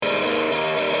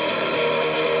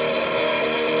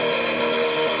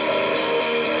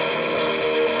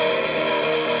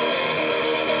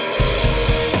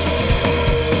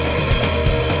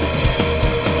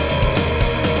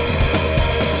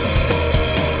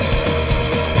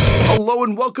Hello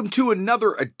and welcome to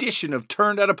another edition of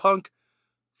Turned Out a Punk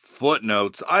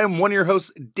Footnotes. I am one of your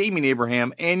hosts, Damien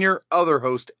Abraham, and your other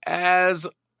host, as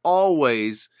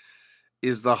always,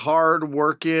 is the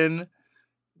hard-working,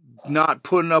 not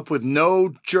putting up with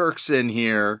no jerks in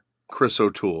here, Chris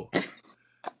O'Toole.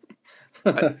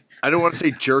 I don't want to say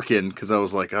jerkin because I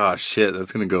was like, oh shit,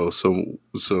 that's going to go so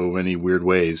many weird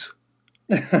ways.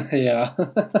 Yeah.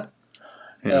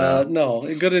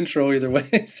 No, good intro either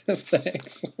way.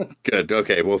 Thanks. Good.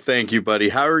 Okay. Well, thank you, buddy.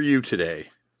 How are you today?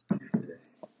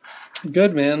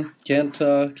 Good, man. Can't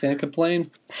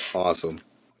complain. Awesome.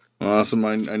 I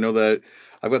know that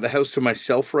I've got the house to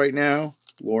myself right now.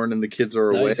 Lauren and the kids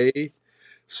are Nice. away.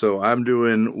 So I'm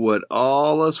doing what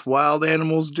all us wild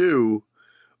animals do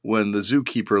when the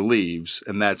zookeeper leaves,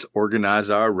 and that's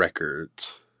organize our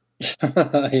records.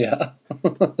 Yeah.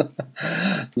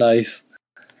 Nice.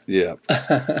 Yeah.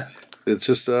 It's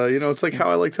just, it's like how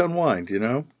I like to unwind,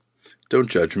 Don't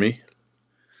judge me.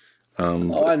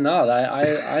 Oh, I'm not.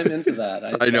 I'm into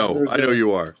that. I know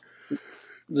you are.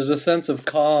 There's a sense of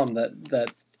calm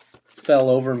that fell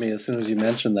over me as soon as you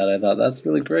mentioned that. I thought that's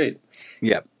really great.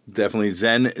 Yeah, definitely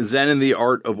Zen in the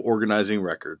art of organizing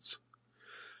records.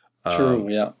 True.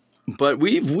 Yeah. But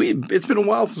it's been a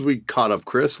while since we caught up,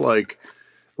 Chris. Like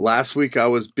last week I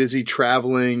was busy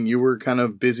traveling. You were kind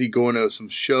of busy going to some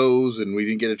shows and we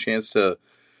didn't get a chance to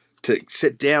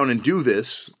sit down and do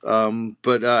this.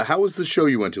 But how was the show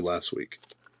you went to last week?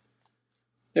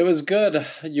 It was good.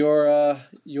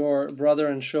 Your brother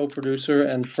and show producer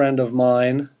and friend of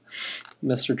mine,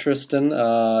 Mr. Tristan,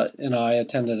 and I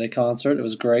attended a concert. It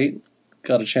was great.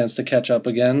 Got a chance to catch up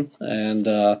again, and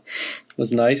it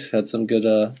was nice. Had some good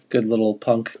little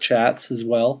punk chats as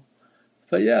well.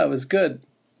 But yeah, it was good.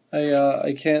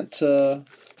 I can't.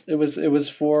 It was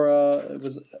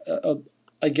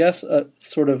I guess a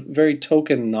sort of very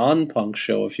token non-punk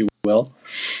show, if you will,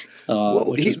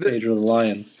 which is Pedro the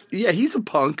Lion. Yeah, he's a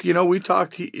punk. We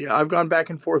talked. I've gone back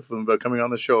and forth with him about coming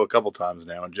on the show a couple times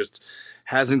now, and just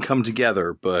hasn't come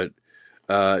together. But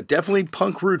definitely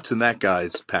punk roots in that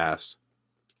guy's past.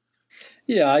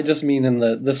 Yeah, I just mean in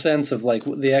the sense of like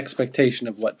the expectation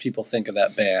of what people think of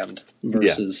that band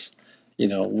versus,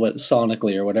 what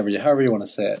sonically or however you want to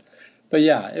say it. But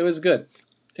yeah, it was good.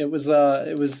 It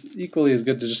was equally as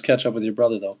good to just catch up with your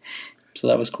brother though. So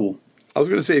that was cool. I was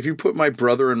going to say, if you put my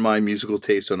brother and my musical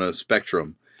taste on a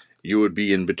spectrum, you would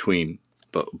be in between,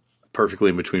 but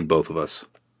perfectly in between both of us.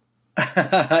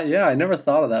 Yeah, I never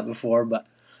thought of that before, but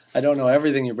I don't know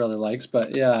everything your brother likes,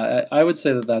 but yeah, I would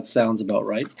say that sounds about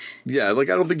right. Yeah, like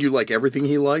I don't think you like everything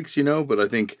he likes, but I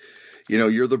think,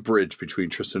 you're the bridge between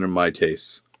Tristan and my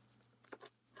tastes.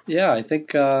 Yeah, I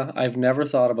think I've never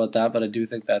thought about that, but I do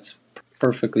think that's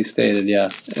perfectly stated, yeah,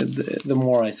 the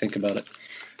more I think about it.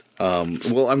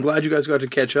 Well, I'm glad you guys got to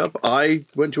catch up. I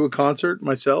went to a concert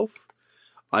myself.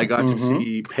 I got to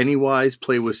see Pennywise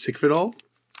play with Sickvidal.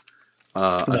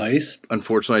 Nice.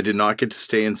 Unfortunately, I did not get to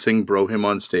stay and sing Bro Hymn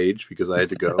on stage because I had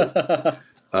to go.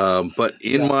 But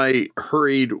in my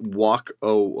hurried walk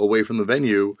away from the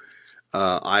venue,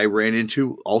 I ran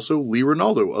into also Lee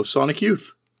Ronaldo of Sonic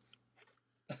Youth.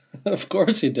 Of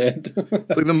course you did.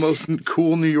 It's like the most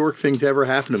cool New York thing to ever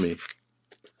happen to me.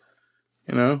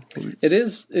 It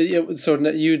is. So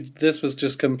this was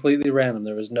just completely random.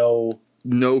 There was no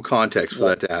context for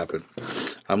that to happen.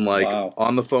 I'm like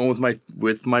on the phone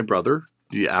with my brother,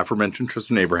 the aforementioned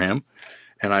Tristan Abraham,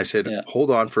 and I said, Hold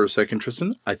on for a second,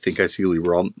 Tristan. I think I see Lee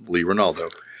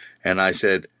Ronaldo. And I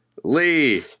said,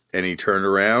 Lee, and he turned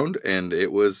around and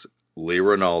it was Lee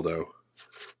Ronaldo.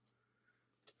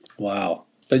 Wow.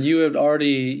 But you'd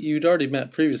already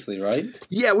met previously, right?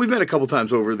 Yeah, we've met a couple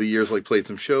times over the years, like played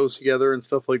some shows together and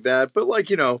stuff like that. But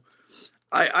like,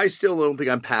 I still don't think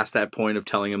I'm past that point of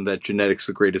telling him that Genetic's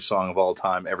the greatest song of all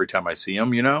time every time I see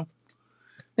him, Yeah,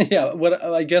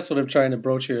 I guess what I'm trying to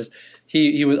broach here is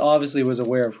he was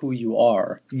aware of who you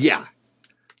are. Yeah.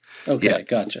 Okay, yeah.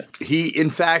 Gotcha. He, in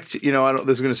fact, this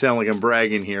is going to sound like I'm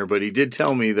bragging here, but he did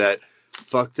tell me that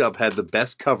Fucked Up had the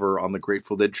best cover on the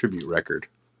Grateful Dead tribute record.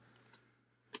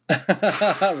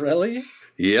 Really?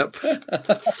 Yep.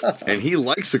 And he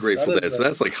likes the Grateful Dead, so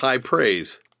that's like high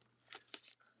praise.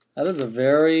 That is a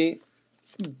very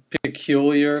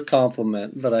peculiar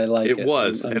compliment, but I like it. It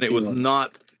was, and it was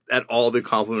not at all the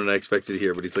compliment I expected to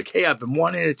hear, but he's like, hey, I've been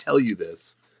wanting to tell you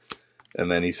this.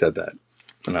 And then he said that.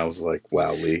 And I was like,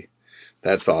 wow, Lee,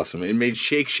 that's awesome. It made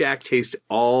Shake Shack taste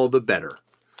all the better.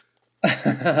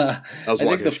 I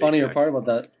think the funnier part about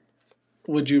that,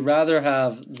 would you rather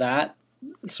have that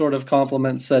sort of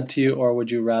compliment said to you, or would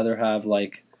you rather have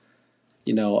like,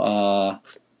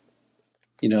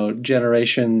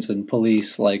 Generations and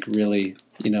Police really,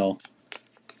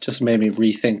 just made me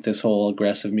rethink this whole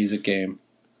aggressive music game.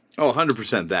 Oh,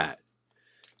 100% that.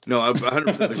 No,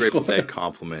 100% the Grateful Dead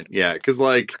compliment. Yeah, because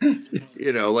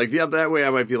that way I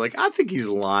might be like, I think he's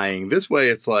lying. This way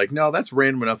it's like, no, that's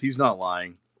random enough. He's not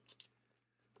lying.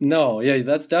 No, yeah,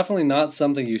 that's definitely not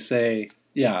something you say.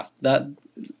 Yeah,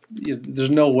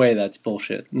 there's no way that's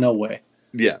bullshit. No way.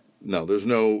 Yeah, no,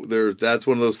 that's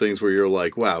one of those things where you're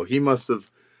like, wow, he must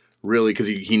have really, because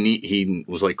he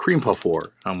was like Cream Puff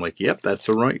War. I'm like, yep, that's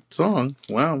the right song.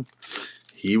 Wow.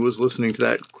 He was listening to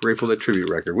that Grateful Dead tribute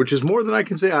record, which is more than I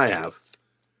can say I have.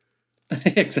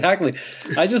 Exactly.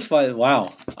 I just find,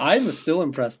 wow, I'm still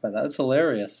impressed by that. It's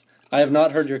hilarious. I have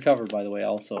not heard your cover, by the way,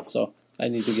 also, so I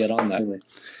need to get on that.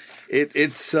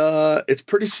 It's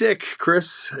pretty sick,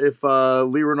 Chris, if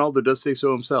Lee Ronaldo does say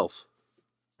so himself.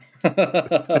 You're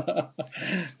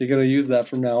gonna use that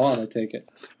from now on, I take it.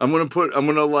 I'm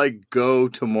gonna go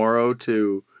tomorrow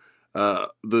to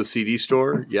the CD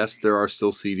store. Yes, there are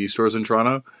still CD stores in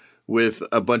Toronto with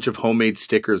a bunch of homemade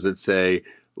stickers that say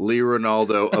Lee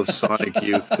Ronaldo of Sonic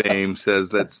Youth fame says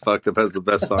that's Fucked Up has the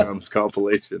best song on this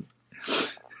compilation.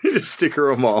 Just sticker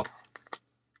them all.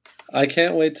 I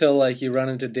can't wait till you run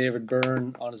into David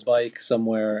Byrne on his bike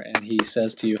somewhere and he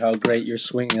says to you how great your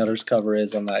Swinging Utters cover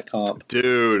is on that comp.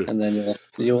 Dude. And then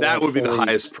you'll that would be the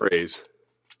highest praise.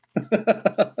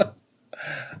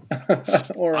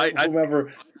 Or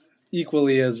whomever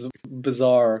equally as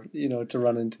bizarre, to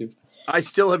run into. I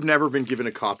still have never been given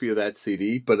a copy of that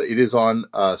CD, but it is on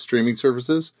streaming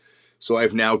services. So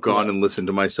I've now gone and listened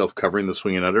to myself covering the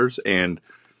Swingin' Utters, and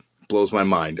blows my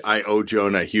mind. I owe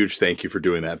Jonah a huge thank you for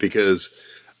doing that, because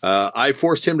I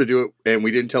forced him to do it, and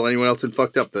we didn't tell anyone else in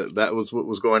Fucked Up that was what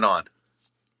was going on.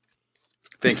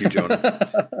 Thank you,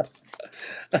 Jonah.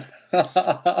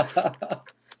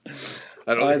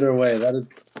 Either way, that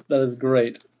is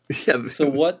great. Yeah. So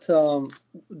what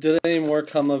did any more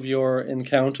come of your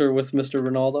encounter with Mr.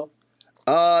 Ronaldo?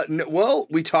 No, well,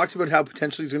 we talked about how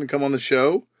potentially he's going to come on the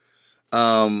show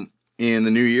in the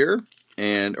new year,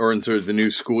 or in sort of the new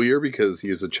school year, because he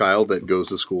is a child that goes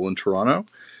to school in Toronto.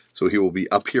 So he will be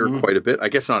up here quite a bit. I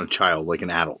guess not a child, like an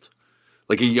adult.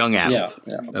 Like a young adult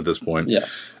at this point.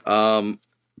 Yes. So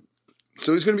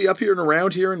he's going to be up here and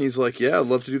around here, and he's like, yeah, I'd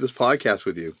love to do this podcast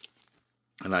with you.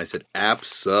 And I said,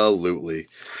 absolutely.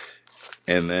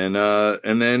 And then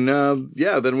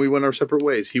we went our separate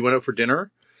ways. He went out for dinner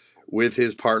with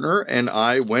his partner, and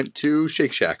I went to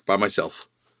Shake Shack by myself.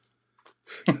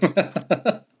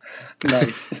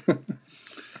 Nice.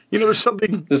 There's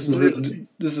something. This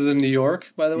is in New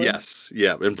York, by the way. Yes,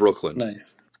 yeah, in Brooklyn.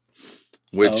 Nice.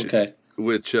 Okay.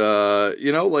 Which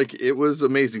it was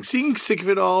amazing seeing Sick of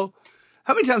It All.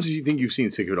 How many times do you think you've seen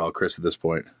Sick of It All, Chris, at this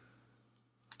point?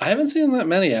 I haven't seen that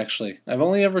many, actually. I've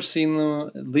only ever seen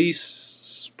them at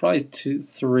least probably 2,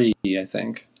 3, I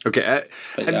think. Okay, I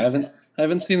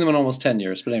haven't seen them in almost 10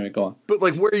 years. But anyway, go on. But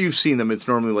where you've seen them, it's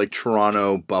normally like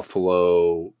Toronto,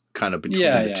 Buffalo, kind of between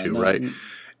the two, right?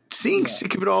 Seeing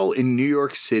Sick of It All in New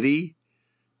York City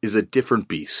is a different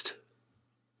beast.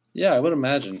 Yeah, I would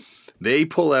imagine. They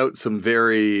pull out some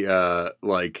very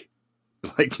like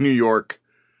New York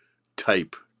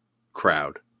type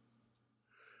crowd.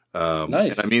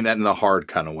 Nice. And I mean that in the hard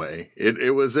kind of way.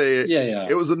 It was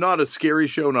it was not a scary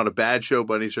show, not a bad show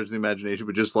by any stretch of the imagination,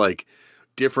 but just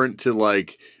different to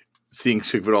seeing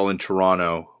Sick of It All in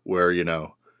Toronto, where you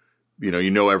know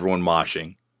everyone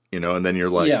moshing, and then you're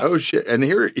like, oh shit. And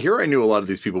here I knew a lot of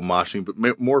these people moshing,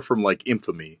 but more from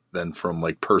infamy than from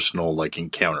personal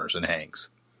encounters and hangs.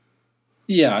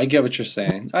 Yeah, I get what you're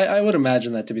saying. I would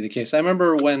imagine that to be the case. I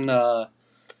remember when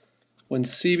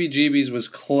CBGB's was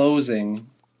closing,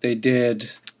 they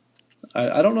did.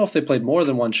 I don't know if they played more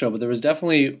than one show, but there was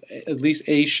definitely at least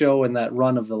a show in that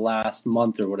run of the last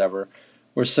month or whatever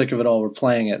where Sick of It All were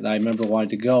playing it, and I remember wanting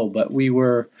to go, but we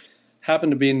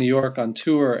happened to be in New York on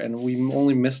tour, and we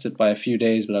only missed it by a few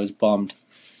days, but I was bummed.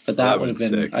 But that would have been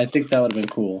sick. I think that would have been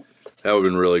cool. That would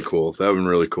have been really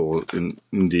cool.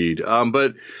 Indeed.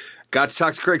 But got to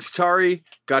talk to Craig Satari,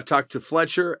 got to talk to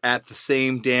Fletcher at the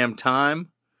same damn time.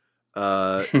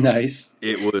 Nice.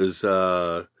 It was,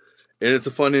 and it's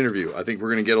a fun interview. I think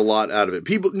we're going to get a lot out of it.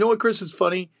 People, you know what, Chris, is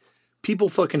funny? People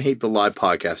fucking hate the live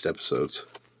podcast episodes.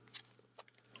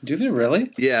 Do they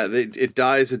really? Yeah, it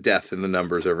dies a death in the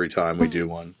numbers every time we do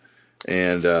one.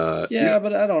 And but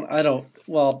I don't.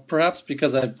 Well, perhaps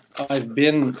because I've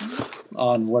been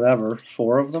on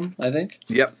 4 of them, I think.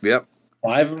 Yep.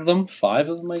 5 of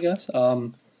them, I guess.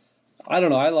 I don't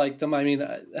know. I like them. I mean,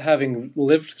 having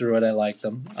lived through it, I like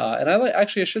them. And I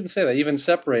shouldn't say that. Even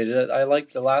separated it, I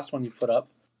like the last one you put up.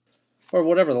 or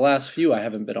whatever, the last few I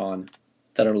haven't been on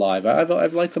that are live.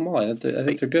 I've liked them all. I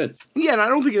think they're good. Yeah, and I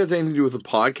don't think it has anything to do with the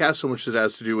podcast so much as it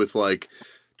has to do with like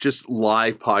just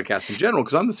live podcasts in general.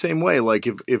 Because I'm the same way. Like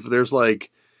if there's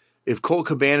like if Colt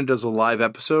Cabana does a live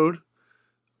episode,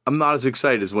 I'm not as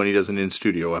excited as when he does an in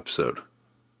studio episode.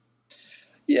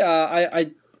 Yeah,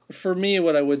 I for me,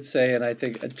 what I would say, and I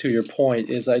think to your point,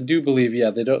 is I do believe,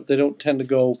 they don't tend to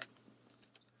go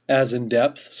as in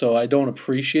depth, so I don't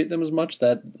appreciate them as much.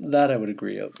 That I would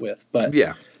agree with, but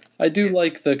Yeah. I do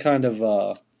like the kind of,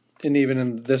 and even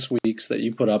in this week's that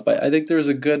you put up, I think there's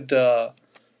a good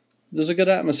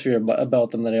atmosphere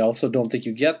about them that I also don't think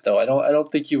you get though. I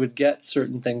don't think you would get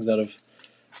certain things out of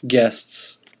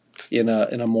guests in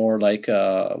a more like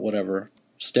whatever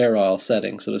sterile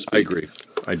setting, so to speak. I agree.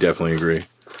 I definitely agree.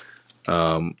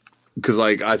 Because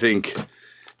like I think,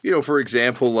 for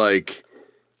example, like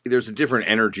there's a different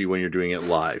energy when you're doing it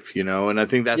live, and I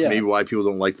think that's maybe why people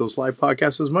don't like those live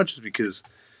podcasts as much, is because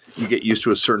you get used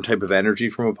to a certain type of energy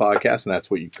from a podcast, and that's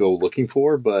what you go looking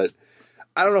for. But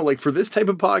I don't know, like for this type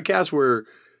of podcast where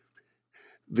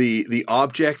the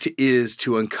object is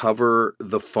to uncover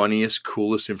the funniest,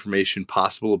 coolest information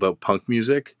possible about punk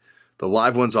music, the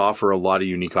live ones offer a lot of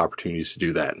unique opportunities to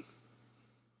do that.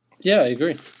 Yeah, I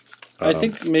agree. I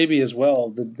think maybe as well,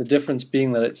 the difference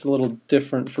being that it's a little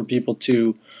different for people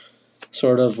to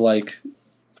sort of like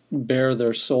bare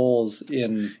their souls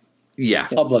in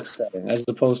public setting as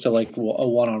opposed to like a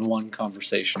one-on-one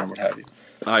conversation or what have you.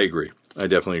 I agree. I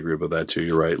definitely agree about that too.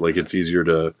 You're right. Like it's easier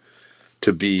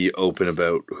to be open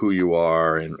about who you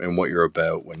are and what you're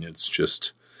about when it's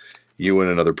just you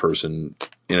and another person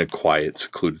in a quiet,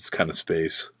 secluded kind of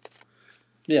space.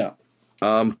 Yeah.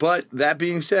 But that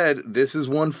being said, this is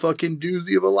one fucking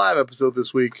doozy of a live episode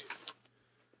this week.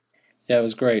 Yeah, it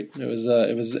was great. It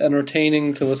was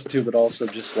entertaining to listen to, but also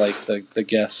just like the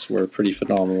guests were pretty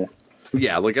phenomenal.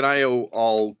 Yeah, like, and I owe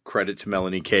all credit to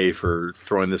Melanie Kay for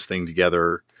throwing this thing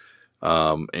together,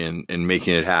 and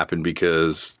making it happen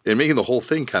and making the whole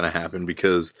thing kind of happen,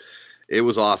 because it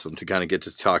was awesome to kind of get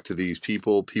to talk to these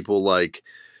people like,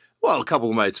 well, a couple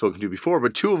of them I had spoken to before,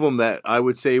 but two of them that I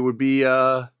would say would be,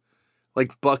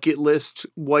 like bucket list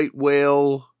white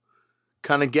whale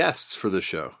kind of guests for the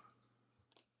show.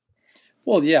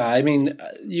 Well, yeah, I mean,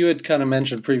 you had kind of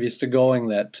mentioned previous to going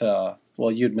that,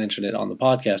 you'd mentioned it on the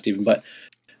podcast even, but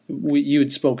you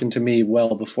had spoken to me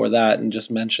well before that and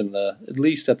just mentioned at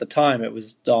least at the time it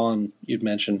was Dawn you'd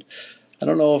mentioned. I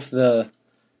don't know if the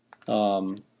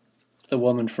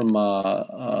woman from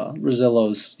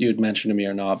Rosillo's you had mentioned to me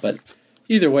or not, but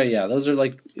either way, yeah, those are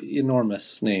like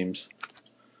enormous names.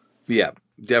 Yeah,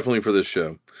 definitely for this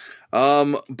show.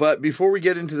 But before we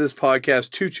get into this podcast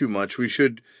too much, we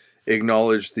should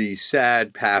acknowledge the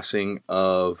sad passing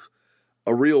of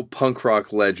a real punk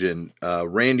rock legend,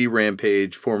 Randy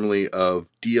Rampage, formerly of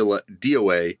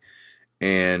DOA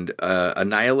and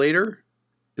Annihilator.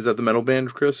 Is that the metal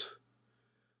band, Chris?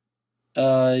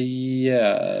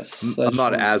 Yes. I'm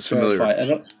not as familiar. I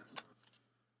don't.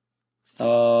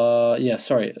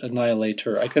 Sorry,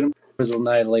 Annihilator. I couldn't. It was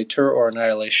Annihilator or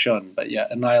Annihilation, but yeah,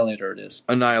 Annihilator it is.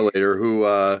 Annihilator, who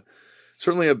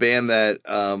certainly a band that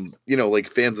like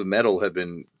fans of metal have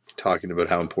been talking about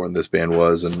how important this band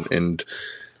was, and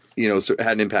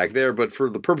had an impact there. But for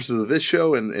the purposes of this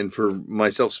show and for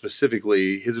myself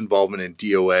specifically, his involvement in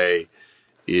DOA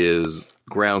is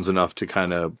grounds enough to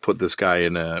kind of put this guy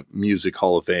in a music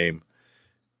hall of fame,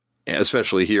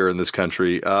 especially here in this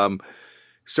country.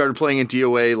 Started playing in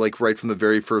DOA like right from the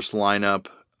very first lineup.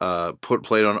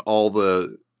 Played on all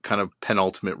the kind of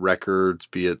penultimate records,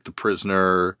 be it The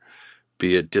Prisoner,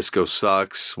 be it Disco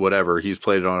Sucks, whatever. He's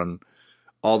played on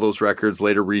all those records.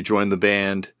 Later rejoined the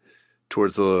band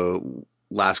towards the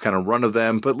last kind of run of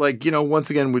them. But like,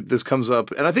 once again, this comes up,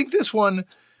 and I think this one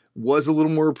was a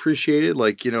little more appreciated.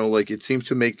 Like, like it seems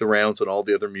to make the rounds on all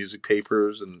the other music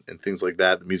papers and things like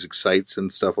that, the music sites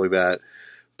and stuff like that.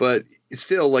 But it's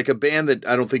still like a band that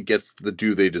I don't think gets the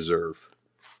due they deserve.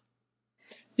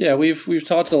 Yeah, we've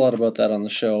talked a lot about that on the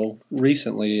show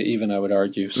recently, even I would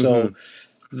argue. So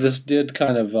this did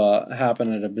kind of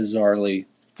happen at a bizarrely,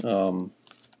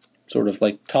 sort of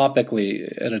like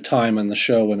topically at a time on the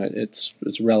show when it's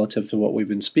relative to what we've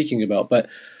been speaking about. But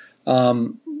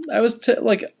I was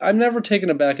I'm never taken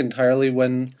aback entirely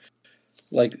when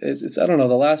it's I don't know,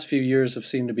 the last few years have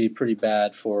seemed to be pretty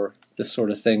bad for this sort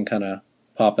of thing kind of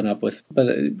popping up with. But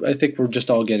I think we're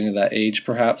just all getting to that age,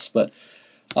 perhaps. But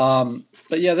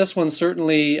yeah, this one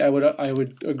certainly I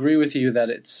would agree with you that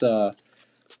it's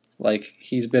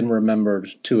he's been remembered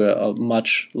to a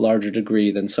much larger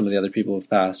degree than some of the other people who've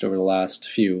passed over the last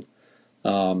few,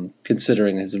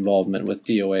 considering his involvement with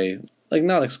DOA like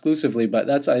not exclusively, but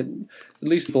that's at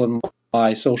least people in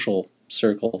my social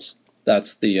circles.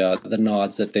 That's the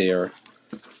nods that they are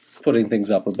putting things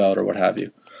up about or what have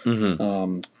you.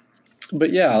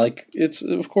 But yeah, like it's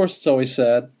of course it's always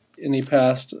sad. And he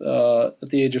passed at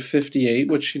the age of 58,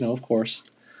 which of course,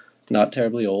 not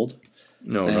terribly old.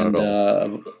 No, and not at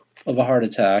all. Of a heart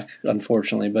attack,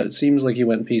 unfortunately. But it seems like he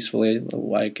went peacefully.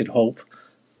 I could hope,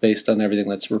 based on everything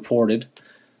that's reported.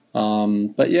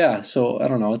 But yeah, so I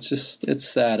don't know. It's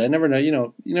sad. I never know.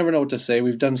 You never know what to say.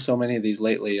 We've done so many of these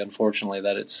lately, unfortunately,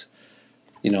 that it's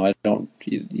you don't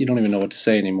even know what to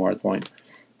say anymore at the point.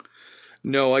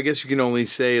 No, I guess you can only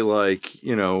say like,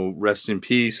 rest in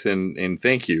peace and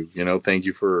thank you. Thank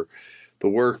you for the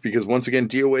work, because once again,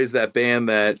 DOA is that band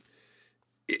that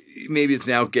maybe it's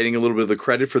now getting a little bit of the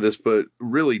credit for this, but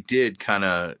really did kind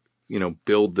of,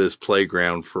 build this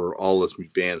playground for all us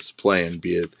bands to play in,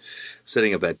 be it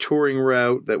setting up that touring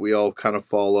route that we all kind of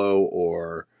follow,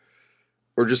 or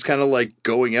just kind of like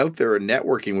going out there and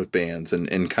networking with bands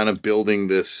and kind of building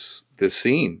this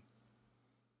scene.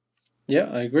 Yeah,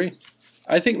 I agree.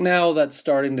 I think now that's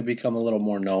starting to become a little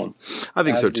more known. I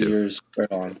think so as the too. years go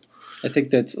on. I think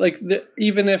that's like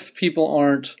even if people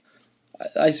aren't,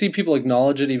 I see people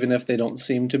acknowledge it even if they don't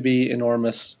seem to be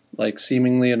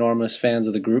seemingly enormous fans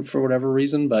of the group for whatever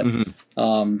reason. But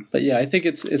but yeah, I think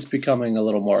it's becoming a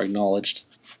little more acknowledged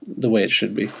the way it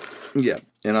should be. Yeah,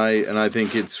 and I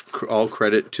think it's all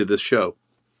credit to this show.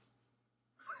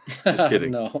 Just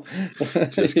kidding. No,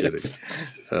 just kidding.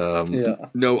 Yeah.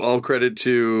 No, all credit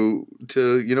to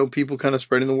people kind of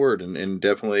spreading the word and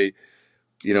definitely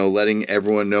letting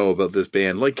everyone know about this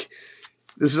band. Like,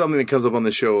 this is something that comes up on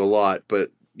the show a lot, but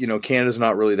Canada's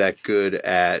not really that good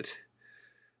at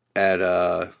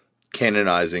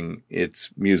canonizing its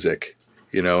music,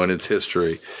 and its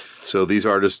history. So these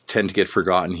artists tend to get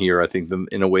forgotten here. I think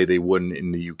in a way they wouldn't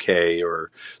in the UK, or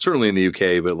certainly in the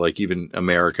UK, but like even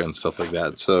America and stuff like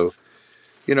that. So,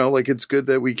 like it's good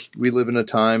that we live in a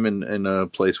time and a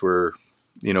place where,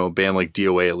 a band like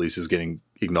DOA at least is getting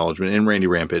acknowledgement, and Randy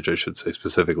Rampage, I should say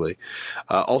specifically.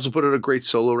 Also put out a great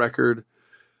solo record.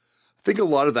 I think a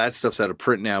lot of that stuff's out of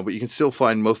print now, but you can still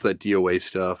find most of that DOA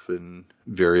stuff in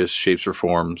various shapes or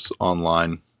forms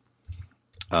online.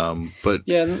 But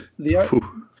yeah,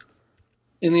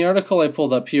 in the article I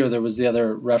pulled up here, there was the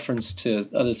other reference to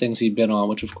other things he'd been on,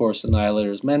 which of course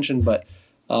Annihilator's mentioned, but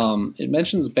it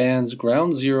mentions bands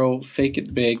Ground Zero, Fake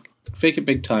It Big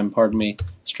Time, pardon me,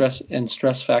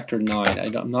 Stress Factor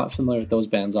 9. I'm not familiar with those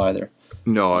bands either.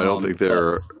 No, I don't think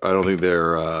they're.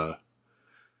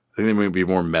 I think they might be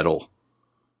more metal.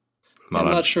 I'm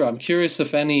not sure. I'm curious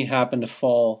if any happen to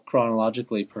fall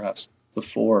chronologically, perhaps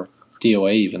before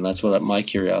DOA. Even that's what my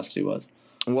curiosity was.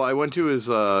 Well, I went to his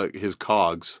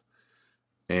Cogs,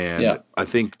 and I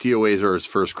think DOA's are his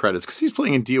first credits, because he's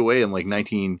playing in DOA in like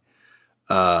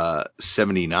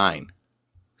 1979,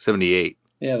 78.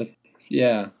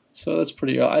 Yeah. So that's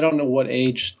pretty. I don't know what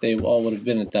age they all would have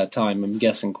been at that time. I'm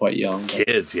guessing quite young. But.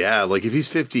 Kids, yeah. Like if he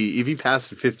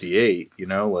passed at 58,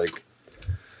 like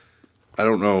I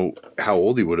don't know how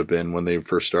old he would have been when they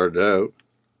first started out.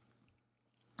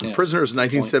 Yeah, Prisoners,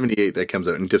 1978, that comes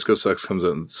out, and Disco Sucks comes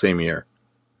out in the same year.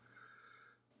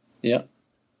 Yeah.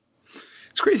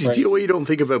 It's crazy. DOA, you don't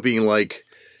think about being like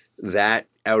that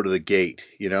out of the gate,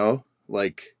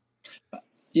 Like,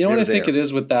 what I think it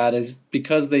is with that is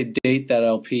because they date that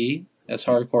LP as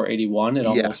Hardcore 81, it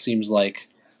almost seems like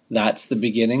that's the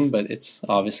beginning, but it's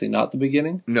obviously not the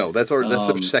beginning. No, that's our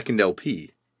second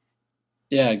LP.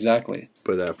 Yeah, exactly.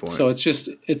 By that point. So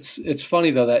it's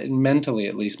funny though that mentally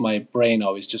at least my brain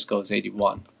always just goes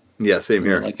 81. Yeah, same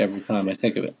here. Like every time I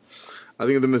think of it. I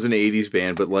think of them as an 80s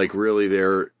band, but like really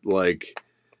they're like,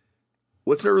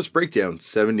 what's Nervous Breakdown?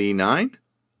 79?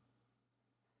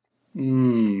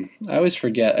 I always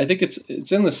forget. I think it's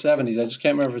in the 70s. I just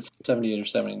can't remember if it's 78 or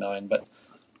 79, but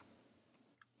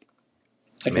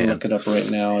I can look it up right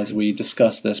now as we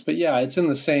discuss this. But yeah, it's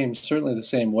in certainly the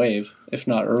same wave, if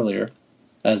not earlier,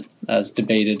 as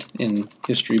debated in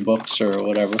history books or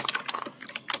whatever.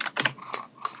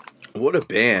 What a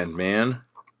band, man.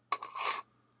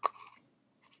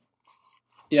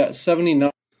 Yeah,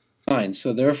 79.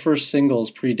 So their first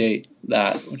singles predate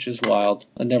that, which is wild.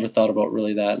 I never thought about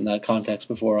really that in that context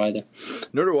before either.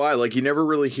 Nor do I. Like, you never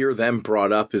really hear them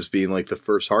brought up as being like the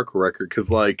first hardcore record,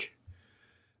 because like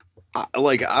I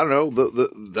don't know,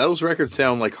 those records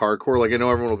sound like hardcore. Like I know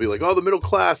everyone will be like, oh, the middle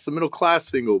class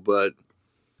single, but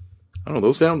I don't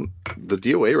know, the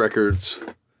DOA records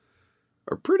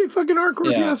are pretty fucking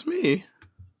hardcore if you ask me.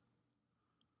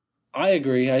 I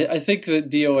agree. I think that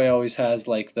DOA always has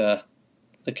like the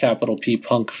the capital P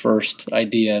punk first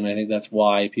idea, and I think that's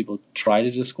why people try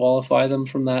to disqualify them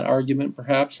from that argument,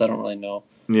 perhaps. I don't really know.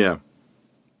 Yeah.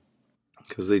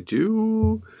 Because they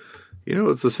do,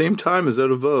 it's the same time as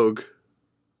Out of Vogue.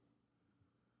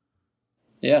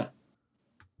 Yeah.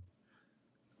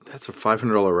 That's a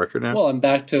 $500 record now? Well, and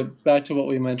back to what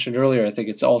we mentioned earlier, I think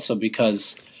it's also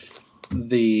because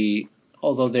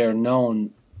although they're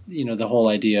known, the whole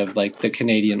idea of like the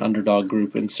Canadian underdog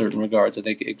group in certain regards, I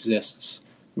think exists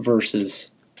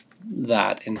versus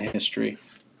that in history,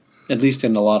 at least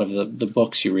in a lot of the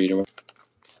books you read.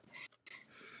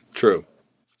 True.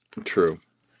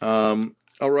 All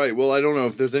right. Well, I don't know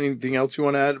if there's anything else you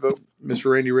want to add about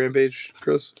Mr. Randy Rampage,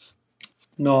 Chris?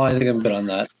 No, I think I'm good on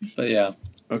that. But yeah.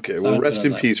 Okay. Well, rest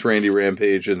in peace, Randy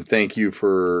Rampage, and thank you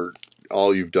for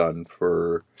all you've done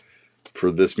for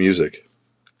this music.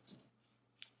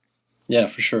 Yeah,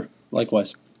 for sure.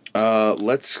 Likewise.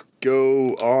 Let's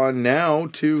go on now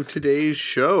to today's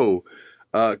show.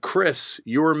 Chris,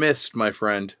 you were missed, my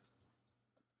friend.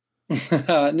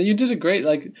 No, you did a great.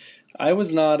 Like, I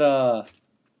was not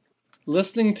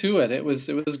listening to it. It was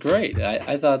great.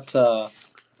 I thought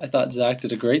Zach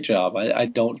did a great job. I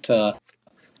don't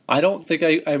think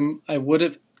I would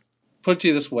have put it to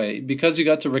you this way, because you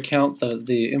got to recount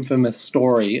the infamous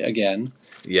story again.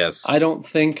 Yes. I don't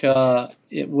think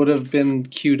it would have been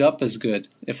queued up as good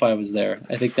if I was there.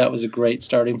 I think that was a great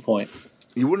starting point.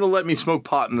 You wouldn't have let me smoke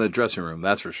pot in the dressing room,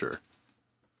 that's for sure.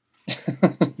 You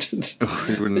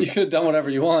could have done whatever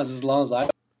you want as long as I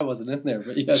wasn't in there.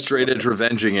 But straight edge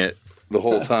revenging it the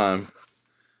whole time.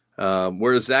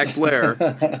 Whereas Zach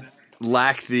Blair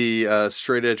lacked the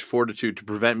straight edge fortitude to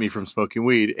prevent me from smoking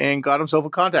weed and got himself a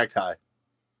contact high.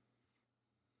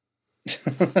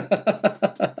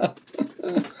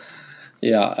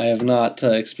 Yeah, I have not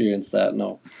experienced that,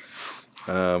 no.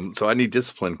 So I need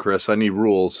discipline, Chris. I need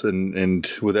rules,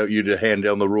 and without you to hand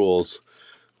down the rules,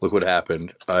 look what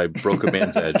happened. I broke a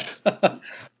man's edge.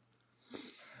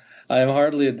 I am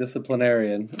hardly a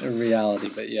disciplinarian in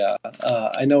reality, but yeah,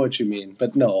 I know what you mean.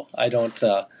 But no, I don't.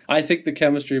 I think the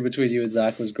chemistry between you and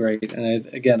Zach was great,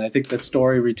 and I think the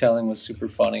story retelling was super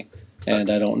funny. And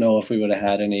I don't know if we would have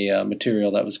had any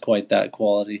material that was quite that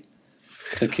quality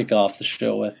to kick off the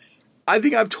show with. I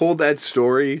think I've told that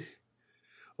story.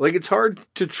 Like, it's hard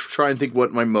to try and think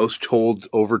what my most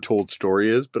overtold story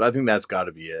is, but I think that's got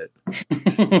to be it.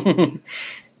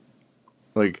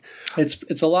 Like,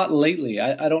 it's a lot lately.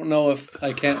 I don't know if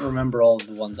I can't remember all of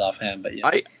the ones offhand, but yeah.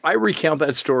 I recount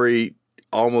that story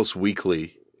almost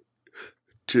weekly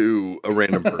to a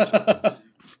random person.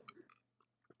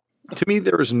 To me,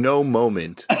 there is no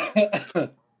moment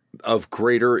of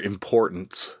greater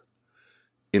importance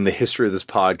in the history of this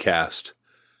podcast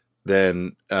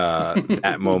than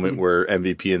that moment where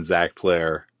MVP and Zach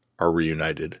Blair are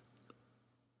reunited.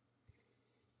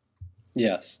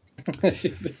 Yes.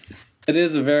 It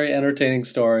is a very entertaining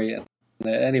story.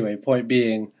 Anyway, point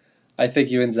being, I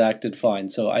think you and Zach did fine.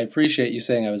 So I appreciate you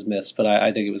saying I was missed, but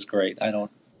I think it was great. I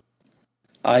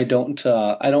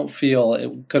don't feel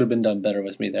it could have been done better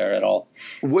with me there at all.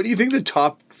 What do you think the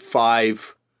top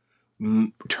 5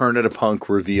 Turn It a Punk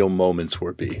reveal moments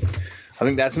would be? I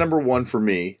think that's number 1 for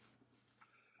me.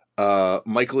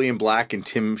 Michael Ian Black and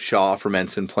Tim Shaw from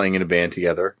Ensign playing in a band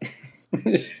together.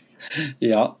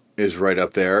 Yeah. Is right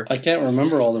up there. I can't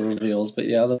remember all the reveals, but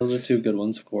yeah, those are 2 good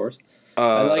ones, of course.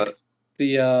 I like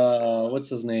the what's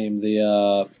his name?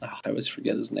 I always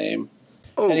forget his name.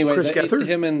 Oh, anyway, Chris Gethard?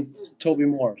 Him and Toby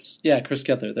Morse. Yeah, Chris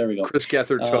Gethard. There we go. Chris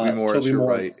Gethard, Toby Morse. Toby you're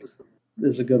Morse right.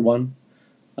 is a good one.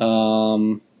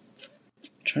 Trying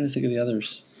to think of the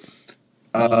others.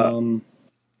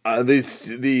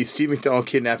 The Steve McDonald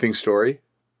kidnapping story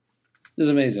is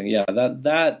amazing. Yeah,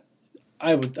 that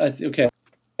okay.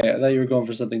 I thought you were going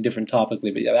for something different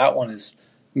topically, but yeah, that one is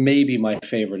maybe my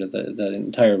favorite of the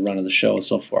entire run of the show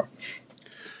so far.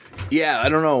 Yeah, I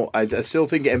don't know. I still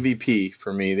think MVP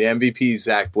for me, the MVP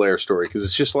Zach Blair story, because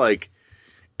it's just like,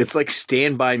 it's like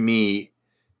Stand By Me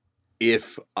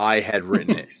if I had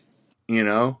written it, you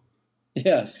know?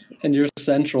 Yes, and you're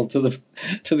central to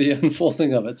the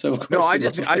unfolding of it. So of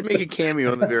course I'd make a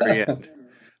cameo in the very end.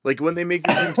 Like when they make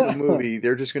this into a movie,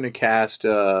 they're just going to cast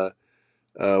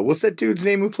what's that dude's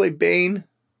name who played Bane?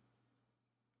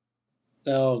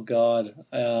 Oh God,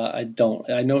 I don't.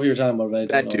 I know who you're talking about,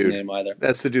 but I don't know his name either.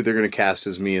 That's the dude they're going to cast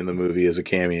as me in the movie as a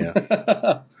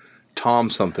cameo. Tom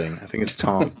something. I think it's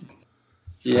Tom.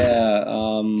 Yeah.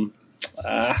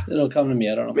 It'll come to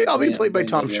me. I don't know. Maybe I'll be played by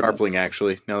Tom Sharpling.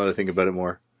 Actually, now that I think about it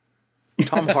more,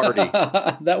 Tom Hardy.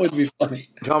 That would be funny.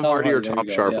 Tom Hardy or Tom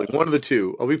Sharpling, one of the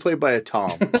two. I'll be played by a Tom.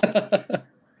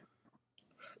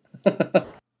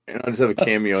 And just have a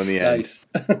cameo in the end. Nice.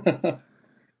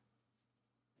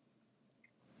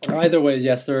 Either way,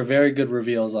 yes, there are very good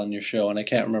reveals on your show, and I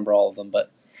can't remember all of them,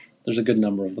 but there's a good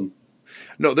number of them.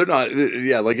 No, they're not.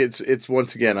 Yeah, like it's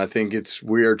once again, I think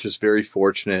we are just very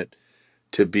fortunate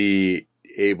to be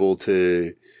able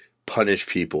to punish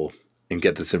people and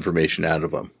get this information out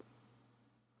of them.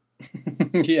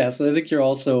 Yes, I think you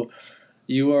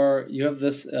have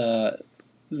this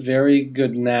very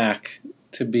good knack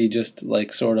to be just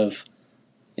like sort of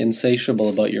insatiable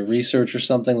about your research or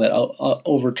something that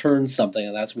overturns something,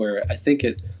 and that's where I think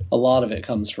a lot of it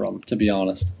comes from, to be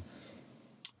honest.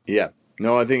 Yeah.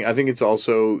 No, I think it's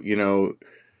also, you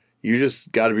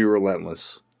just got to be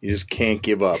relentless. You just can't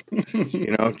give up.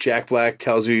 Jack Black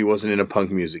tells you he wasn't into punk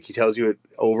music. He tells you it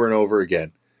over and over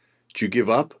again. Did you give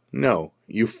up? No.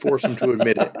 You force him to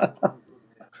admit it.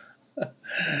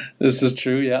 This is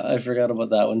true. Yeah, I forgot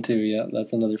about that one too. Yeah,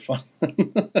 that's another fun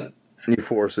one. You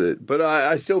force it. But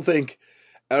I still think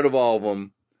out of all of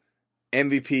them,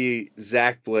 MVP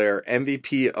Zach Blair,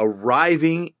 MVP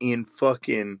arriving in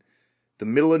fucking the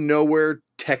middle of nowhere,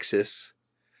 Texas,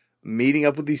 meeting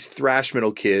up with these thrash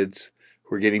metal kids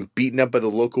who are getting beaten up by the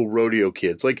local rodeo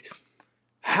kids. Like,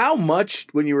 how much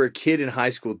when you were a kid in high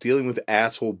school dealing with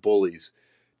asshole bullies,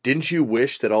 didn't you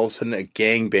wish that all of a sudden a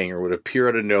gangbanger would appear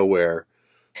out of nowhere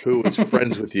who was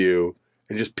friends with you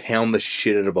and just pound the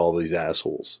shit out of all these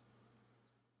assholes?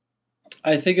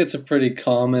 I think it's a pretty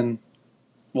common,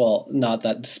 well, not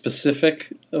that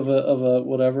specific of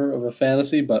a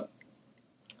fantasy, but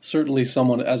certainly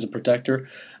someone as a protector.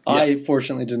 Yeah. I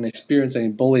fortunately didn't experience any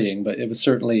bullying, but it was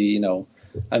certainly,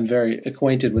 I'm very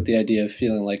acquainted with the idea of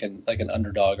feeling like an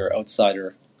underdog or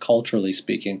outsider, culturally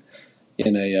speaking,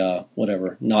 in a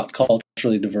not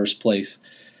culturally diverse place.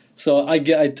 So I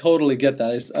totally get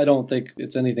that. I don't think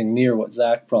it's anything near what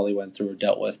Zach probably went through or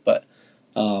dealt with, but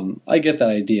I get that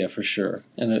idea for sure.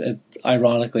 And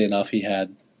ironically enough, he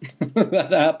had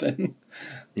that happen.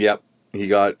 Yep, he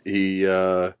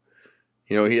had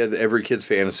every kid's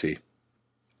fantasy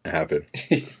happen.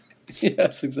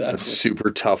 Yes, exactly. A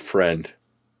super tough friend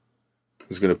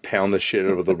who's going to pound the shit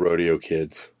out of the rodeo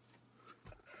kids.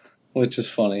 Which is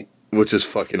funny. Which is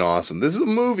fucking awesome. This is a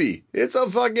movie. It's a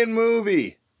fucking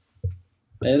movie.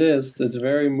 It is. It's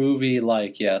very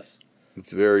movie-like, yes.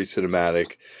 It's very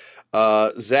cinematic.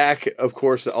 Zach, of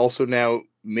course, also now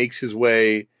makes his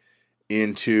way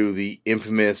into the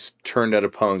infamous Turned Out a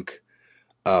Punk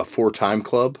 4-time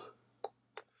club.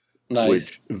 Nice.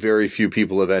 Which very few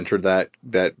people have entered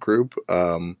that group.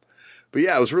 But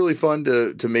yeah, it was really fun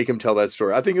to make him tell that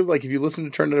story. I think if you listen to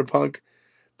Turned Out a Punk,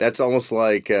 that's almost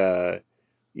like our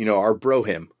bro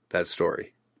hymn, that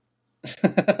story.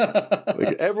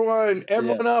 Like everyone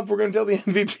up, we're gonna tell the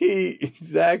MVP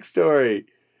Zach story.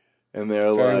 And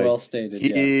they're very well stated.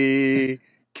 He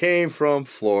came from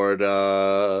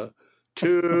Florida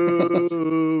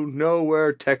to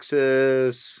nowhere,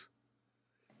 Texas.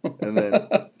 And then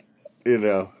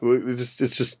it's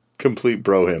just complete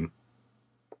bro hymn.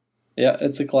 Yeah,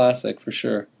 it's a classic for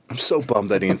sure. I'm so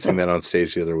bummed I didn't sing that on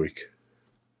stage the other week.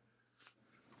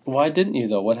 Why didn't you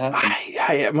though? What happened?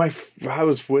 I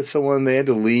was with someone. They had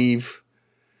to leave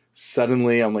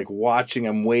suddenly. I'm like watching.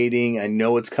 I'm waiting. I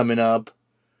know it's coming up.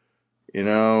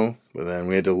 But then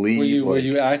we had to leave. Were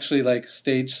you actually like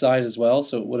stage side as well?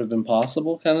 So it would have been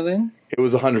possible, kind of thing. It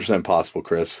was 100% possible,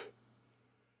 Chris.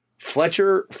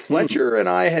 Fletcher and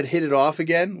I had hit it off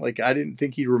again. Like, I didn't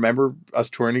think he'd remember us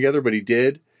touring together, but he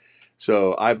did.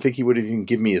 So I think he would have even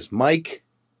given me his mic.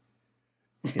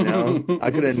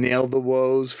 I could have nailed the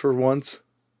woes for once.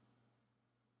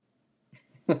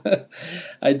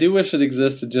 I do wish it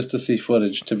existed just to see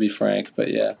footage, to be frank, but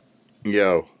yeah.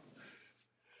 Yo.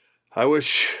 I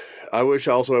wish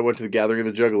also I went to the Gathering of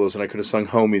the Juggalos and I could have sung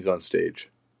Homies on stage.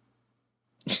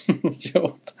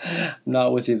 Yo, I'm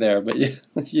not with you there, but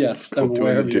yes, I'm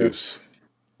aware of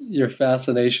your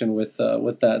fascination with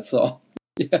that song.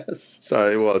 Yes.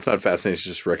 Sorry, well, it's not fascination,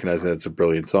 just recognizing that it's a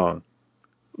brilliant song.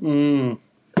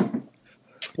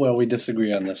 Well, we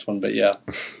disagree on this one, but yeah,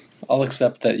 I'll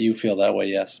accept that you feel that way.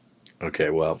 Yes. Okay,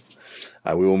 well,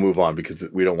 we will move on because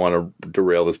we don't want to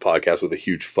derail this podcast with a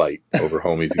huge fight over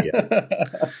Homies again.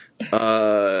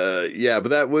 Yeah, but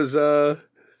that was that.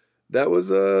 That was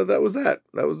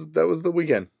the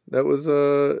weekend. That was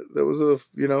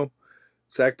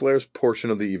Zach Blair's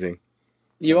portion of the evening.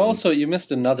 You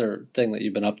missed another thing that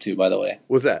you've been up to, by the way.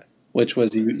 What's that? Which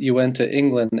was you went to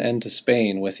England and to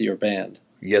Spain with your band.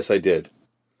 Yes, I did.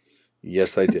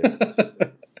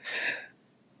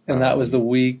 And that was the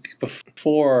weekend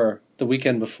before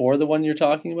the one you're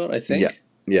talking about, I think.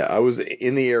 Yeah. I was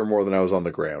in the air more than I was on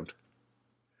the ground.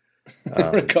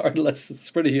 Regardless, it's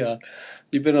pretty.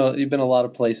 You've been a lot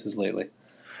of places lately.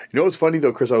 You know what's funny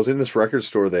though, Chris? I was in this record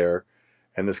store there,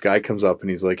 and this guy comes up and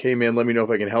he's like, "Hey man, let me know if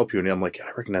I can help you." And I'm like, "I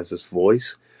recognize this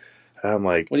voice." And I'm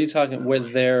like, What are you talking? Where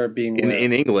they're being where?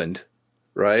 in England,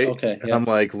 right? Okay, And yeah, I'm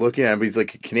like looking at him. He's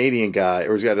like a Canadian guy,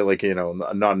 or he's got a, like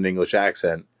not an English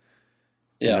accent.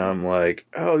 And yeah. I'm like,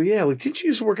 "Oh yeah, like didn't you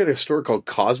used to work at a store called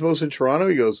Cosmos in Toronto?"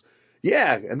 He goes,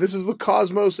 "Yeah, and this is the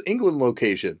Cosmos England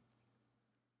location."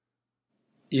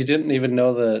 You didn't even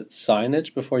know the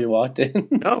signage before you walked in.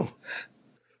 No,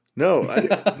 no,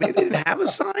 maybe they didn't have a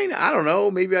sign. I don't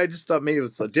know. Maybe I just thought maybe it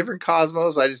was a different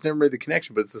Cosmos. I just never made the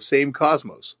connection, but it's the same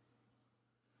Cosmos.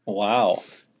 Wow,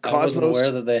 I wasn't Cosmos.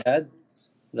 aware that they had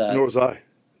that. Nor was I.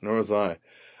 Nor was I.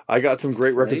 I got some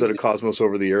great records out of Crazy, Cosmos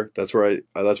over the year. That's where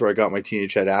I got my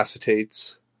Teenage Head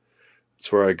acetates.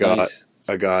 That's where nice.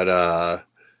 I got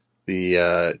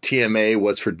the TMA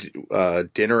What's for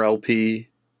Dinner LP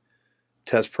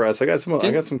test press. I got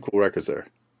Did some cool records there.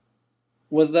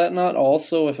 Was that not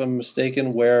also, if I'm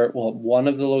mistaken, where one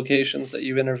of the locations that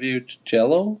you interviewed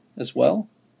Jello as well?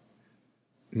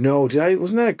 No, did I?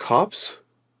 Wasn't that at Cops?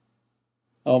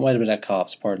 Oh, it might have been at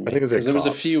Cops. Pardon I me, think it was because at there was a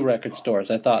Cops. few record stores.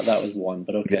 I thought that was one,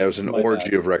 but Yeah, it okay, was an my orgy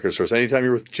bad. of record stores. Anytime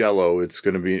you're with Jello, it's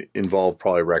going to be involve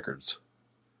probably records.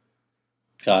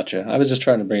 Gotcha. I was just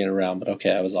trying to bring it around, but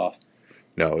okay, I was off.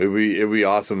 No, it'd be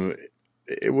awesome.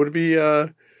 It would be I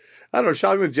don't know,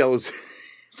 shopping with Jello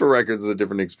for records is a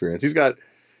different experience. He's got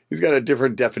a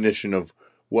different definition of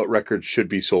what records should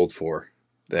be sold for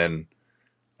than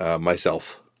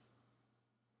myself.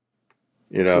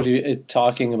 You What know. are you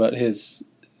talking about? His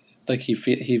like he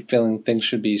feeling things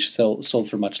should be sold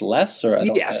for much less, or I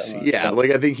Yes, don't yeah. understand.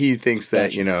 Like I think he thinks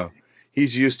that Gotcha.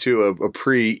 he's used to a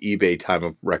pre eBay time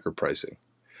of record pricing,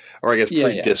 or I guess Yeah,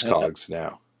 pre yeah, Discogs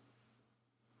now.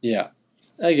 yeah.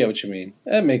 I get what you mean.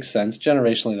 That makes sense.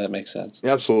 Generationally, that makes sense.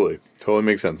 Absolutely, totally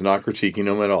makes sense. Not critiquing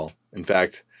him at all. In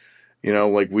fact,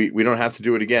 like we don't have to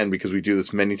do it again because we do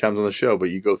this many times on the show.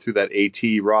 But you go through that AT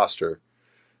roster,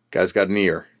 guy's got an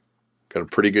ear, got a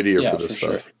pretty good ear for Yeah, this for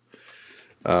sure. stuff.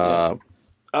 Yeah.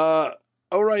 Uh,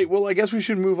 all right. Well, I guess we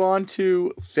should move on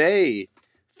to Fifi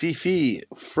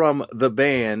from the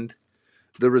band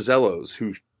The Rosellos,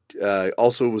 who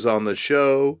also was on the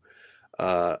show.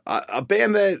 A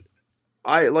band that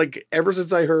I like ever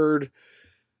since I heard.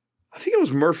 I think it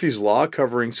was Murphy's Law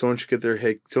covering Someone's going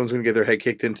to get their head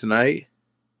kicked in tonight.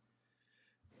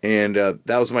 And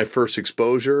that was my first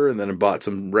exposure. And then I bought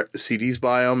some CDs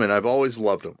by them, and I've always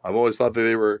loved them. I've always thought that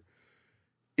they were,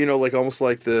 like almost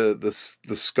like the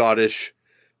Scottish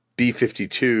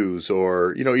B-52s,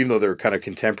 or even though they're kind of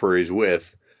contemporaries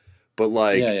with, but Yeah,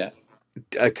 like yeah.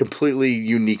 a completely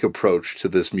unique approach to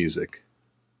this music.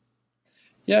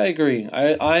 Yeah, I agree.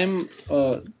 I'm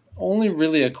only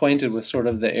really acquainted with sort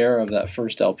of the era of that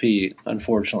first LP,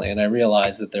 unfortunately, and I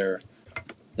realize that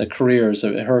the careers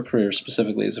of her career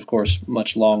specifically is, of course,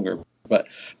 much longer. But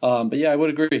yeah, I would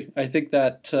agree. I think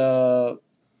that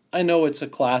I know it's a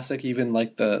classic. Even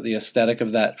like the aesthetic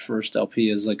of that first LP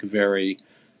is like very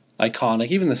iconic.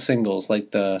 Even the singles,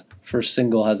 like the first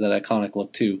single, has that iconic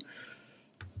look too.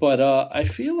 But I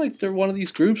feel like they're one of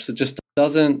these groups that just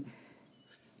doesn't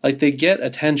like they get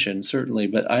attention certainly,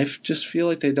 but just feel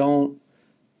like they don't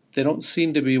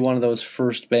seem to be one of those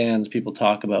first bands people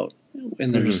talk about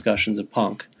in their Mm-hmm. discussions of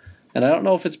punk. And I don't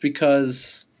know if it's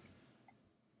because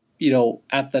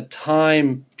at the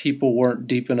time people weren't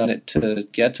deep enough in it to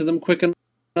get to them quick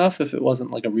enough. If it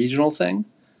wasn't like a regional thing,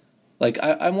 like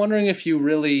I'm wondering if you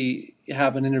really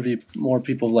have an interview more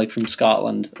people like from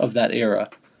Scotland of that era,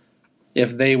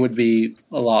 if they would be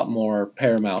a lot more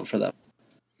paramount for them.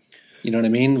 You know what I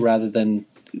mean? Rather than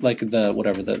like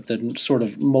the sort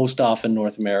of most often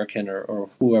North American or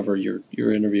whoever you're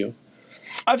interviewing.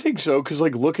 I think so, because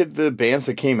like look at the bands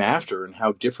that came after and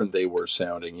how different they were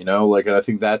sounding. And I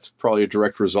think that's probably a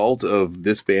direct result of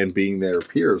this band being their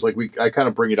peers. I kind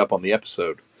of bring it up on the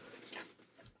episode.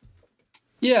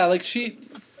 Yeah, like she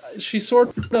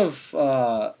sort of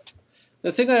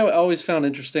the thing I always found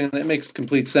interesting, and it makes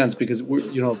complete sense because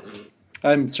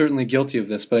I'm certainly guilty of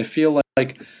this, but I feel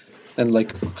like and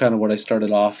like kind of what I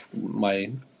started off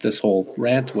this whole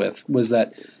rant with was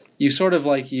that you sort of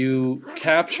like you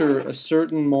capture a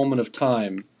certain moment of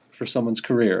time for someone's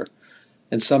career,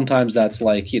 and sometimes that's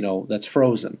like that's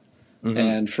frozen. Mm-hmm.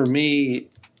 And for me,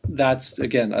 that's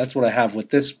what I have with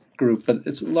this group, but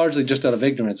it's largely just out of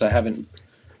ignorance. I haven't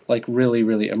like really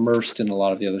really immersed in a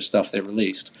lot of the other stuff they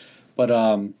released, but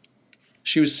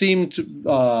she seemed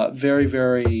very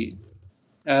very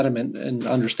adamant and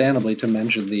understandably to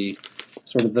mention the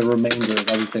sort of the remainder of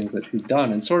other things that she'd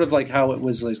done, and sort of like how it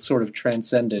was like sort of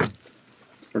transcended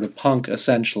sort of punk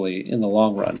essentially in the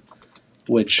long run,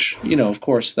 which, you know, of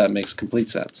course that makes complete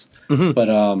sense.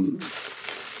 Mm-hmm.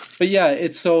 But yeah,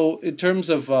 it's so in terms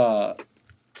of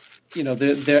you know,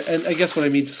 there, and I guess what I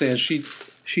mean to say is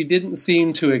she didn't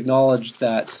seem to acknowledge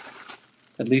that,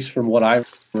 at least from what I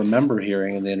remember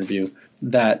hearing in the interview,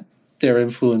 that their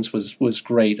influence was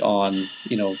great on,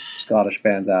 you know, Scottish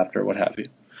bands after, what have you.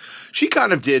 She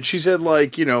kind of did. She said,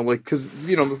 like, you know, like, because,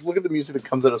 you know, look at the music that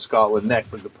comes out of Scotland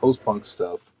next, like the post-punk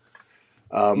stuff.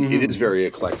 It is very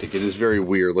eclectic. It is very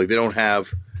weird. Like, they don't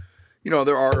have, you know,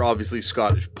 there are obviously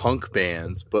Scottish punk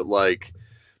bands, but, like,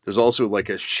 there's also, like,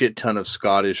 a shit ton of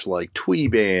Scottish, like, twee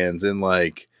bands and,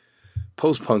 like,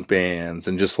 post-punk bands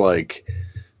and just, like,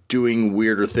 doing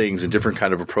weirder things and different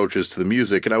kind of approaches to the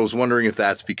music. And I was wondering if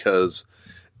that's because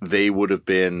they would have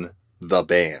been the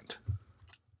band.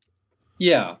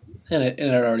 Yeah, and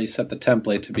it already set the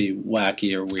template to be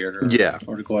wacky or weird or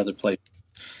to go other places.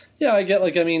 Yeah, I get,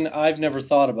 like, I mean, I've never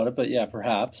thought about it, but yeah,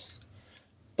 perhaps.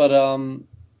 But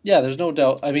yeah, there's no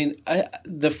doubt. I mean,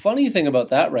 the funny thing about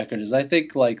that record is I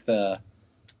think, like, the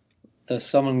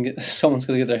someone's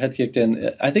gonna get their head kicked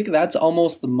in. I think that's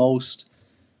almost the most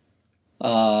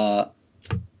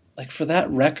like, for that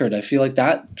record, I feel like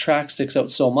that track sticks out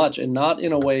so much, and not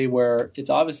in a way where it's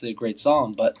obviously a great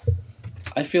song, but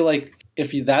I feel like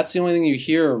if that's the only thing you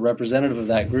hear representative of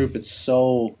that group, it's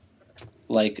so,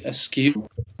 like, askew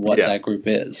what that group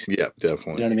is. Yeah,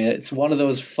 definitely. You know what I mean? It's one of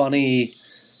those funny.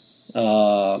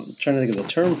 I'm trying to think of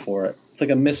the term for it. It's like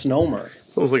a misnomer.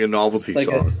 It's almost like a novelty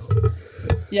song.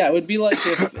 Yeah, it would be like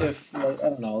if like, I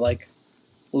don't know, like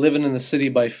 "Living in the City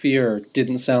by Fear"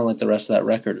 didn't sound like the rest of that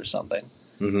record or something.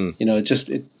 Mm-hmm. You know, it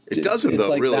doesn't, though,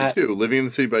 like really, that. Too. "Living in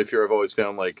the City by Fear," I've always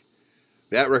found, like,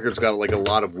 that record's got, like, a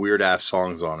lot of weird-ass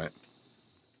songs on it.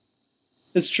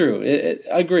 It's true.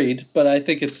 Agreed, but I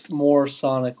think it's more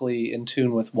sonically in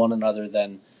tune with one another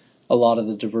than a lot of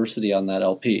the diversity on that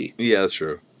LP. Yeah, that's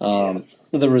true. The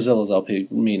Rosillas LP,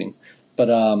 meaning. But,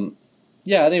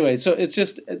 yeah, anyway, so it's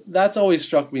just, that's always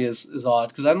struck me as odd,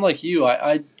 because I'm like you,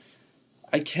 I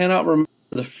cannot remember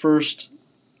the first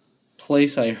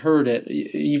place I heard it,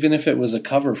 even if it was a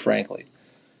cover, frankly.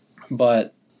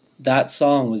 But that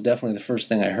song was definitely the first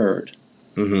thing I heard.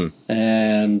 Mm-hmm.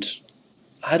 And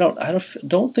I don't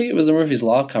think it was the Murphy's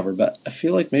Law cover, but I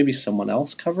feel like maybe someone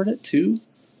else covered it too.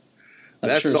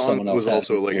 That sure song was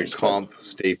also like a comp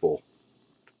staple.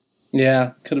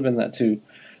 Yeah, could have been that too.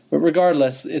 But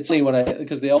regardless, it's me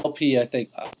because the LP, I think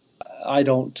I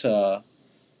don't.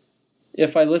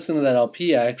 If I listen to that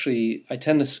LP, I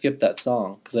tend to skip that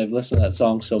song because I've listened to that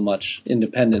song so much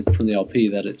independent from the LP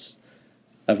that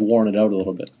I've worn it out a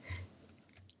little bit.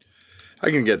 I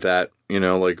can get that, you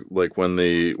know, like when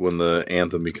the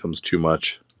anthem becomes too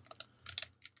much.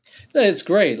 It's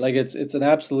great, like it's an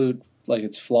absolute, like,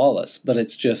 it's flawless. But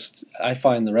it's just, I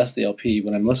find the rest of the LP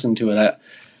when I'm listening to it,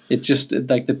 it's just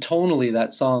like tonally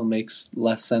that song makes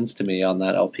less sense to me on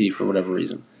that LP for whatever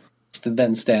reason. It's to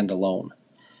then stand alone.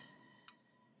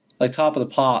 Like Top of the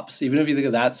Pops, even if you think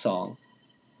of that song,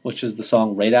 which is the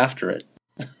song right after it,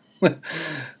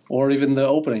 or even the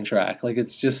opening track, like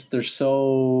it's just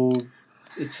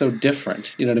it's so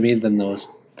different, you know what I mean, than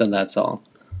that song.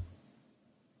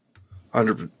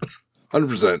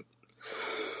 100%.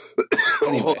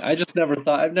 Anyway, I just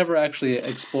I've never actually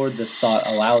explored this thought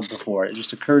aloud before. It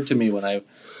just occurred to me when I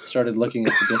started looking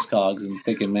at the Discogs and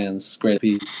thinking, man, this is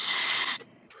great.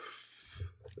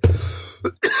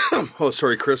 Oh,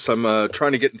 sorry, Chris. I'm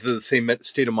trying to get into the same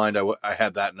state of mind I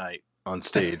had that night on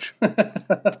stage.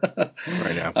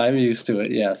 Right now. I'm used to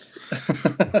it, yes.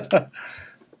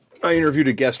 I interviewed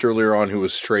a guest earlier on who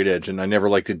was straight edge, and I never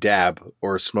like to dab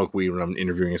or smoke weed when I'm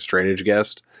interviewing a straight edge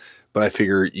guest. But I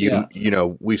figure you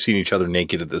know, we've seen each other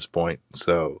naked at this point,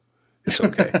 so it's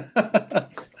okay.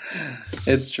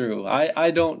 It's true.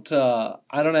 I don't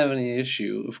have any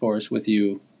issue, of course, with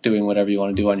you doing whatever you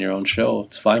want to do on your own show.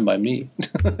 It's fine by me.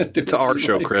 It's our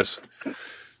show, Chris.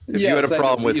 If you had a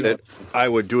problem with it, I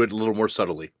would do it a little more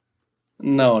subtly.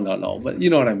 No, but you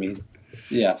know what I mean.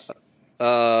 Yes.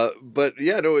 But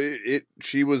yeah, no,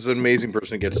 she was an amazing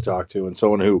person to get to talk to, and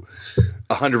someone who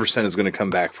 100% is going to come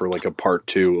back for like a part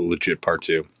two, a legit part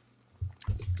two.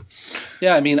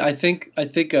 Yeah, I mean, I think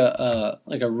like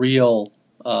a real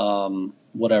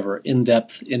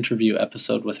in-depth interview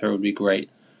episode with her would be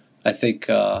great. I think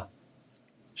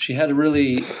she had a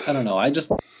really, I don't know, I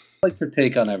just liked her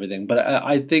take on everything. But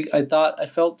I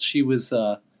felt she was,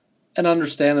 and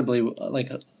understandably,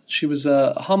 like, she was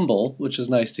humble, which is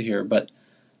nice to hear, but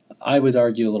I would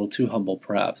argue a little too humble,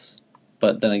 perhaps.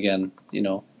 But then again, you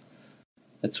know,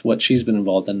 it's what she's been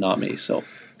involved in, not me. So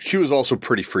she was also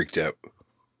pretty freaked out.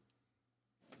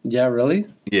 Yeah, really?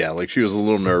 Yeah, like she was a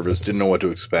little nervous, didn't know what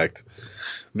to expect.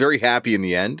 Very happy in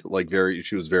the end.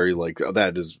 She was very like, oh,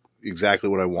 that is exactly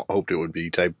what I hoped it would be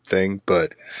type thing.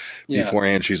 But Yeah.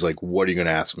 beforehand, she's like, what are you going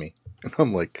to ask me? And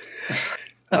I'm like,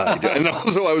 and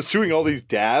also I was doing all these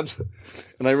dabs,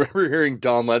 and I remember hearing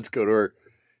Don Letts go to her,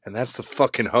 and that's the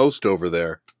fucking host over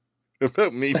there.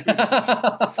 About me.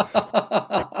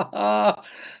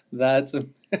 That's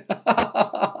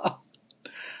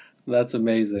that's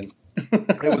amazing.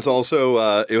 It was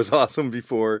also it was awesome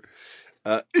before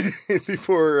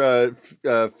before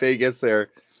Faye gets there.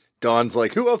 Don's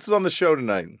like, who else is on the show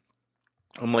tonight?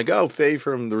 I'm like, oh, Faye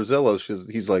from the Rosillos.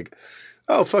 He's like,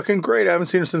 oh, fucking great. I haven't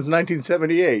seen her since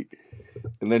 1978.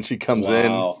 And then she comes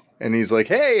in, Wow. and he's like,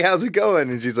 hey, how's it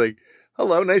going? And she's like,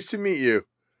 hello, nice to meet you.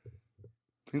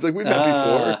 He's like, we met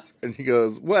before. Ah. And he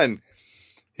goes, when?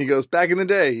 He goes, back in the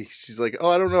day. She's like, oh,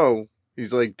 I don't know.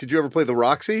 He's like, did you ever play the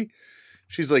Roxy?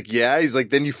 She's like, yeah. He's like,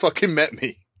 then you fucking met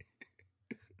me.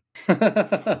 Yeah,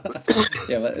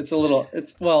 but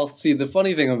see, the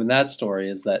funny thing in that story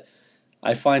is that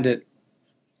I find it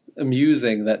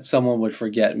amusing that someone would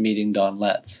forget meeting Don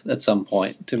Letts at some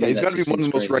point. To Yeah, me, he's that got to be just one of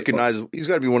seems the most crazy. recognizable. He's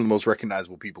got to be one of the most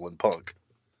recognizable people in punk.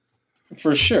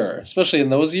 For sure, especially in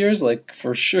those years, like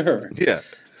for sure. Yeah.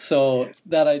 So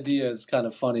that idea is kind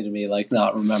of funny to me, like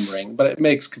not remembering, but it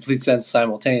makes complete sense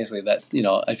simultaneously that,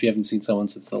 if you haven't seen someone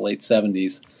since the late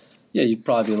 70s, yeah, you'd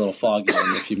probably be a little foggy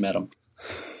if you met them.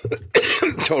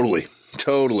 Totally.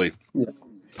 Yeah.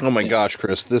 Oh my gosh,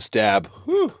 Chris, this dab.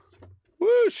 Whoo.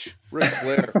 Whoosh. Ric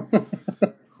Flair.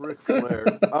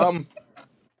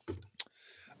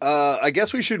 I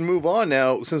guess we should move on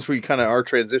now since we kind of are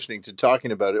transitioning to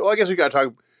talking about it. Well, I guess we got to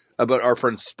talk about our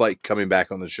friend Spike coming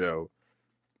back on the show.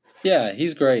 Yeah,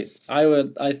 he's great.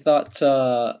 I thought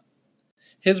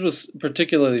his was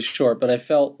particularly short, but I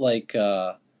felt like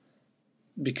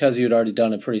because you had already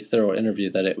done a pretty thorough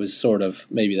interview that it was sort of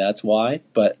maybe that's why.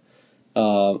 But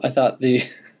I thought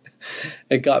it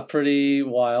got pretty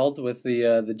wild with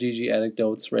the Gigi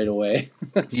anecdotes right away.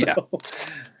 Yeah.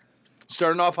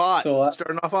 Starting off hot.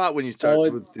 Starting off hot when you start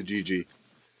with the Gigi.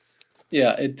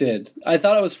 Yeah, it did. I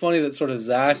thought it was funny that sort of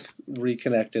Zach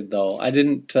reconnected, though. I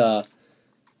didn't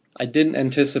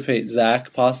anticipate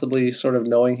Zach possibly sort of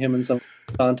knowing him in some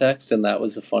context, and that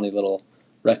was a funny little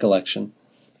recollection.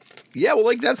 Yeah, well,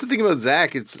 like that's the thing about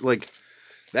Zach. It's like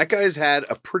that guy's had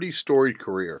a pretty storied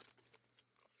career.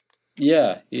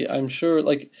 Yeah, I'm sure.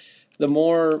 Like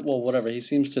whatever. He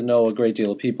seems to know a great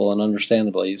deal of people, and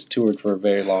understandably, he's toured for a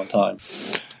very long time.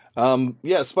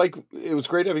 Yeah, Spike. It was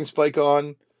great having Spike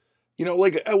on.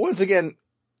 Once again,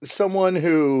 someone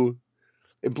who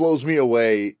it blows me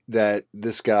away that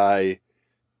this guy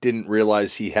didn't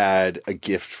realize he had a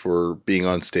gift for being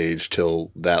on stage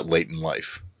till that late in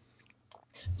life.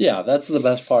 Yeah, that's the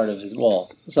best part of his.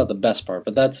 Well, it's not the best part,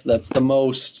 but that's the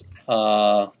most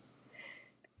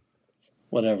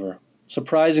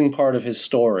surprising part of his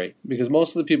story, because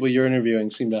most of the people you're interviewing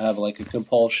seem to have like a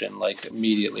compulsion, like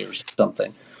immediately or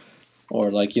something, or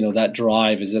like that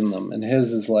drive is in them, and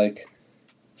his is like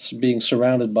being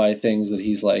surrounded by things that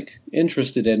he's like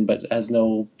interested in, but has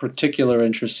no particular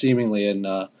interest seemingly in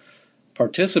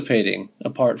participating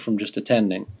apart from just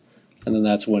attending. And then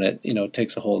that's when it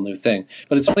takes a whole new thing.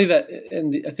 But it's funny that,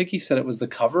 and I think he said it was the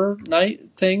cover night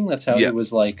thing. That's how he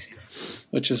was like,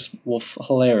 which is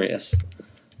hilarious.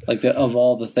 Like of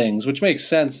all the things, which makes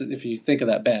sense if you think of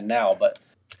that band now. But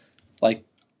like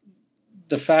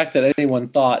the fact that anyone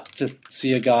thought to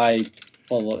see a guy,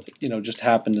 just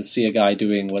happened to see a guy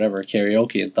doing whatever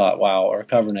karaoke and thought, wow, or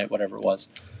cover night, whatever it was,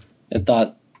 and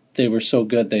thought they were so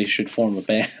good they should form a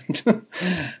band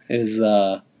is.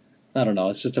 I don't know.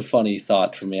 It's just a funny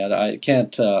thought for me. I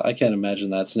can't imagine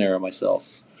that scenario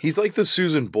myself. He's like the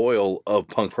Susan Boyle of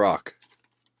punk rock.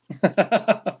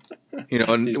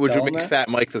 And which would make Fat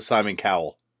Mike the Simon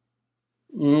Cowell.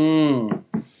 It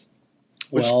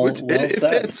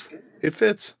fits. It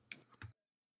fits.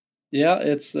 Yeah,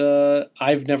 it's.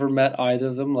 I've never met either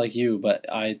of them like you, but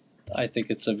I think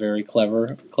it's a very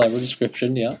clever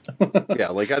description. Yeah.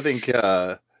 Yeah, like I think.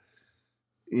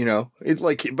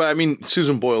 But I mean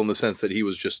Susan Boyle in the sense that he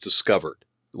was just discovered,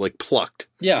 like plucked.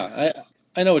 Yeah,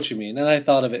 I know what you mean, and I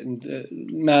thought of it in a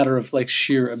matter of like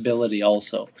sheer ability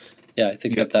also. Yeah, I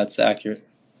think that's accurate.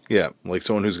 Yeah, like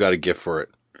someone who's got a gift for it.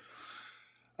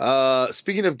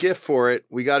 Speaking of gift for it,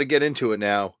 we got to get into it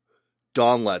now.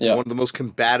 Don Letts, one of the most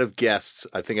combative guests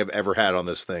I think I've ever had on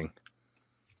this thing.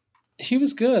 He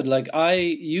was good. Like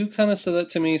you kind of said that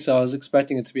to me, so I was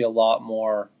expecting it to be a lot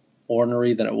more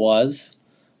ornery than it was.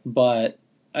 But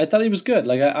I thought he was good.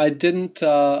 Like I didn't.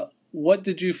 What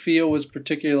did you feel was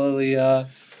particularly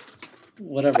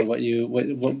whatever.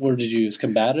 What word did you use?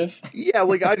 Combative? Yeah,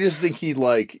 like I just think he'd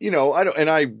like, I don't, and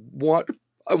I want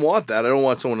that. I don't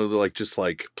want someone to like just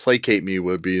like placate me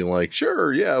with being like,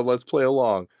 sure, yeah, let's play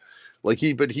along. Like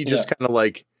but he Yeah. just kind of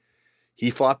like he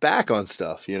fought back on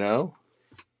stuff.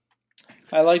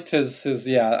 I liked his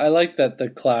yeah. I liked that the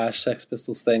Clash Sex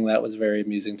Pistols thing. That was very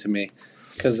amusing to me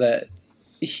because that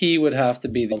he would have to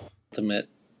be the ultimate.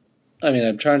 I mean,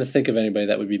 I'm trying to think of anybody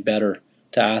that would be better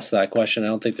to ask that question. I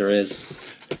don't think there is.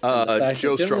 And the fact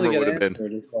Joe that it didn't Strummer really would get have been.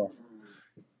 answered as well.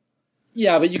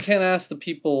 Yeah, but you can't ask the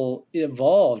people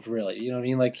involved, really. You know what I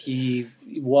mean? Like he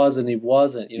was and he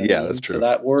wasn't. You know what I Yeah, mean? that's true. So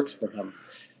that works for him.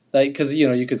 Like because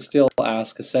you could still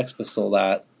ask a Sex Pistol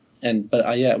that,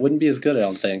 but yeah, it wouldn't be as good. I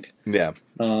don't think. Yeah.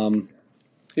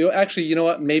 Actually, you know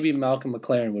what? Maybe Malcolm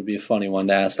McLaren would be a funny one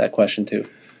to ask that question to.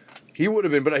 He would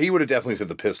have been, but he would have definitely said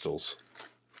the Pistols.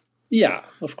 Yeah,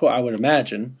 of course, I would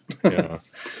imagine. Yeah.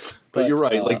 But you're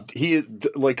right.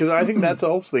 Because I think that's the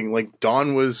whole thing. Like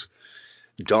Don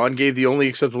gave the only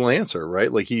acceptable answer,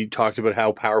 right? Like he talked about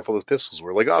how powerful the Pistols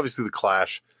were. Like obviously the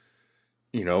Clash,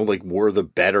 like were the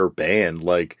better band.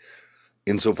 Like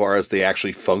insofar as they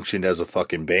actually functioned as a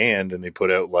fucking band and they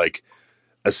put out like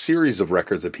a series of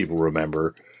records that people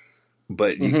remember.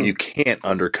 But you can't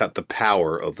undercut the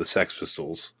power of the Sex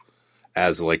Pistols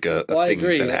as like a thing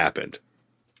that happened.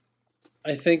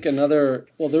 I think there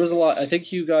was a lot. I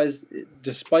think you guys,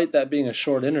 despite that being a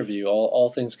short interview, all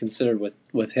things considered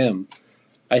with him,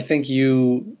 I think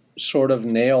you sort of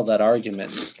nail that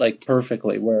argument like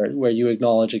perfectly where you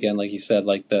acknowledge again, like you said,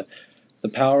 like the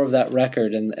power of that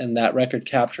record and that record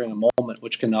capturing a moment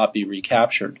which cannot be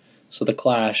recaptured. So the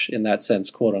Clash, in that sense,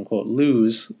 quote unquote,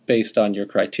 lose based on your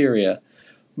criteria.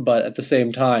 But at the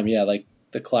same time, yeah, like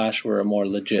the Clash were a more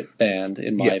legit band,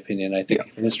 in my opinion. I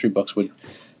think history books would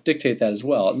dictate that as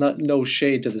well. No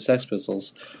shade to the Sex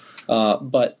Pistols.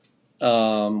 But what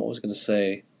was I going to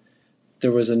say?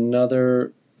 There was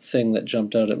another thing that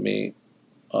jumped out at me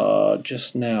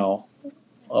just now.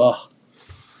 Oh,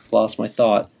 lost my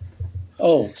thought.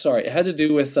 Oh, sorry. It had to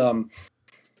do with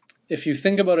if you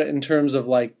think about it in terms of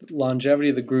like longevity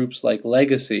of the group's like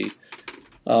legacy,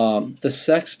 the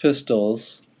Sex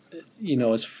Pistols,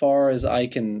 as far as I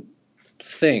can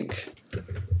think,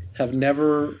 have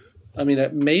never. I mean,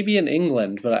 maybe in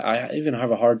England, but I even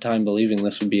have a hard time believing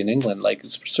this would be in England. Like,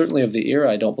 it's certainly of the era.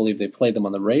 I don't believe they played them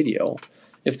on the radio.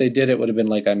 If they did, it would have been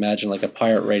like I imagine, like a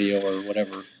pirate radio or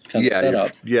whatever kind of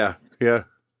setup. Yeah.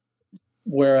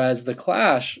 Whereas the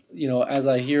Clash, as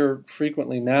I hear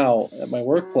frequently now at my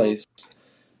workplace,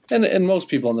 and most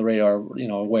people on the radio are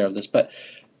aware of this, but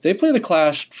they play the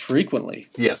Clash frequently.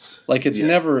 Yes. Like it's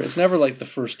never like the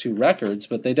first two records,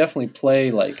 but they definitely play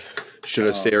like. Should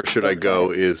I Stay or Should I Go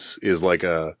is like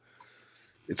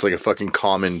it's like a fucking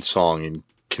common song in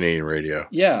Canadian radio.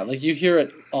 Yeah, like you hear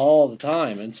it all the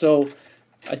time. And so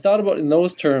I thought about in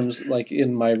those terms, like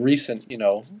in my recent,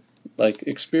 like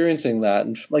experiencing that.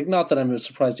 And like, not that I'm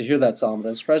surprised to hear that song, but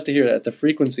I'm surprised to hear it at the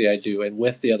frequency I do and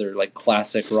with the other like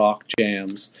classic rock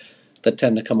jams that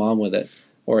tend to come on with it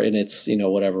or in its,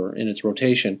 whatever, in its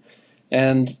rotation.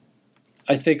 And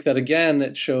I think that again,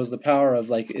 it shows the power of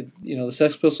like, the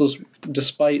Sex Pistols,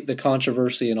 despite the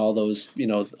controversy and all those,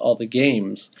 all the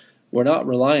games, were not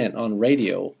reliant on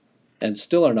radio, and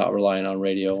still are not reliant on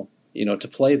radio, to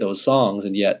play those songs,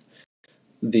 and yet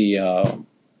the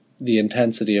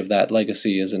intensity of that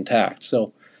legacy is intact.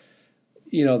 So,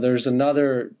 there's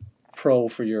another pro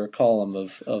for your column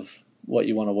of what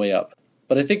you want to weigh up,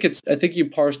 but I think you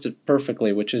parsed it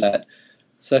perfectly, which is that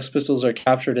Sex Pistols are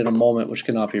captured in a moment which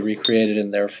cannot be recreated,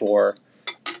 and therefore,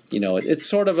 it's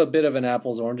sort of a bit of an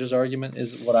apples oranges argument,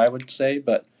 is what I would say.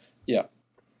 But yeah,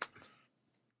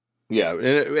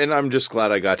 and I'm just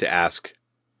glad I got to ask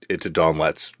it to Don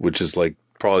Letts, which is like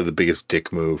probably the biggest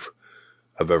dick move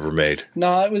I've ever made.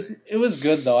 No, it was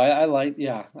good though. I liked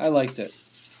it.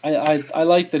 I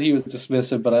liked that he was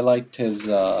dismissive, but I liked his.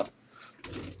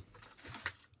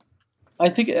 I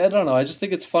don't know. I just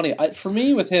think it's funny. For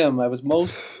me, with him, I was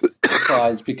most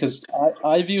surprised because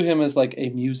I view him as like a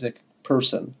music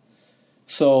person.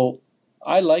 So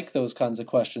I like those kinds of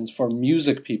questions for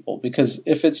music people because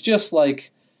if it's just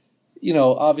like,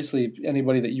 obviously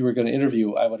anybody that you were going to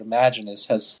interview, I would imagine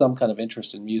has some kind of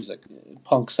interest in music,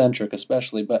 punk centric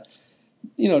especially. But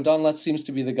Don Letts seems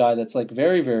to be the guy that's like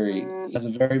very, very has a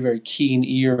very, very keen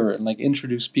ear and like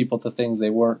introduce people to things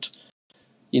they weren't,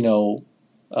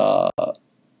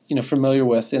 familiar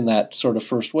with in that sort of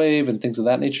first wave and things of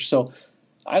that nature. So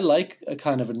I like a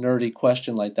kind of a nerdy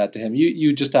question like that to him.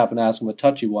 You just happen to ask him a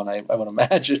touchy one, I would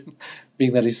imagine,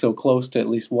 being that he's so close to at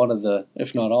least one of the,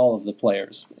 if not all of the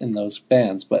players in those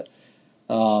bands. But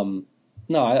no,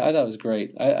 No, I thought it was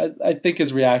great. I think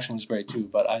his reaction was great too,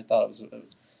 but I thought it was.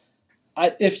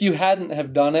 If you hadn't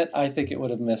have done it, I think it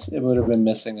would have missed. It would have been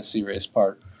missing a serious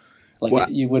part. Like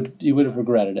Well, you would have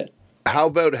regretted it. how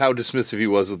about how dismissive he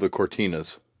was of the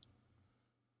Cortinas?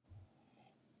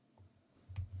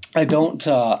 I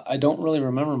don't really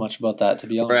remember much about that, to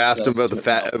be honest. Or I asked him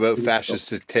That about was fascist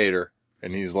dictator,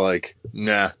 and he's like,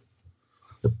 nah.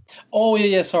 Oh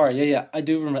yeah, sorry, yeah. I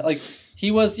do remember. Like he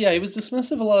was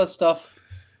dismissive of a lot of stuff.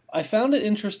 I found it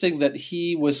interesting that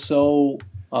he was so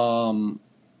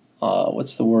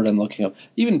what's the word I'm looking up?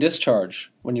 Even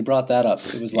discharge. When you brought that up,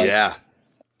 it was like, yeah,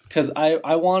 because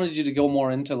I wanted you to go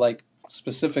more into like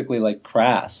specifically like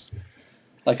Crass.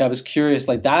 Like I was curious,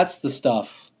 like that's the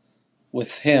stuff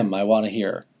with him I want to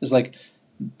hear. Is like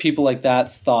people like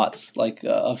that's thoughts like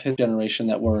of his generation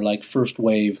that were like first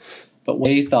wave, but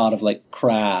they thought of like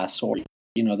Crass or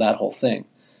that whole thing.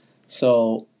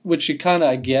 So which you kind of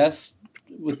I guess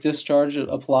with Discharge it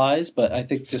applies, but I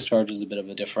think Discharge is a bit of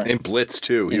a different. and Blitz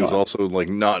too. He was also like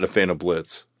not a fan of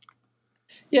Blitz.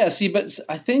 Yeah, see, but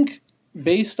I think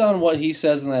based on what he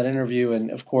says in that interview, and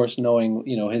of course knowing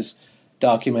his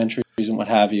documentaries and what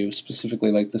have you,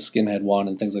 specifically like the Skinhead one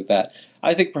and things like that,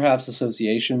 I think perhaps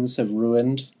associations have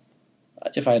ruined.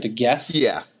 If I had to guess,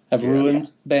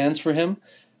 ruined bands for him.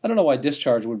 I don't know why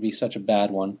Discharge would be such a bad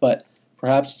one, but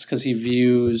perhaps it's because he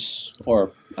views,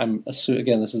 or I'm assuming,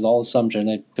 again, this is all assumption,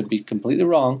 I could be completely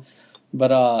wrong,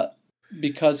 but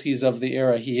because he's of the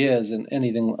era he is, and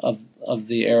anything of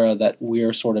the era that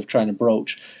we're sort of trying to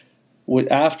broach,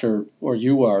 after, or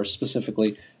you are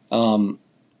specifically,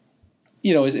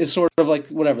 is sort of like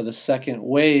whatever, the second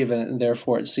wave, and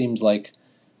therefore it seems like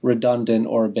redundant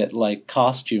or a bit like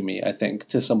costumey, I think,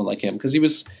 to someone like him, because he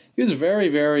was very,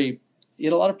 very, he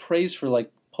had a lot of praise for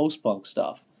like post-punk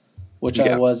stuff, which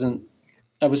I was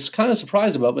kind of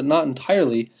surprised about, but not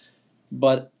entirely.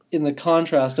 But in the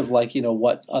contrast of like,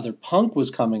 what other punk was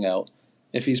coming out,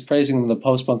 if he's praising the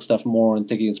post-punk stuff more and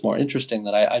thinking it's more interesting,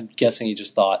 then I'm guessing he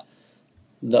just thought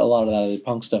that a lot of that other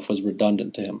punk stuff was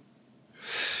redundant to him.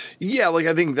 Yeah, like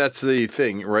I think that's the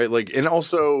thing, right? Like, and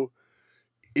also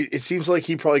it seems like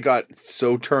he probably got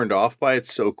so turned off by it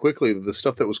so quickly that the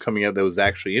stuff that was coming out that was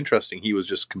actually interesting, he was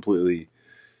just completely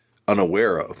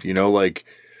unaware of,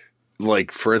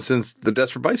 like for instance, the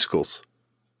Desperate Bicycles.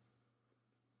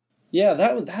 Yeah,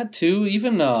 that too.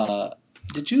 Even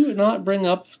did you not bring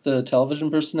up the television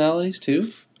personalities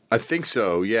too? I think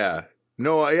so. Yeah.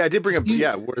 No, I did bring up.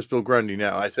 Yeah, where's Bill Grundy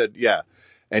now? I said yeah,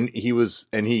 and he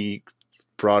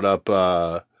brought up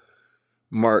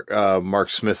Mark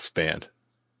Smith's band.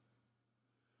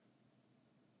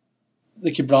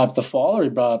 Like he brought up The Fall, or he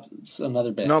brought up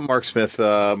another band? Not Mark Smith.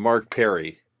 Mark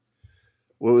Perry.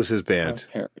 What was his band?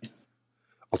 Mark Perry.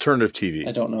 Alternative TV.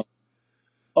 I don't know.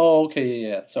 Oh, okay,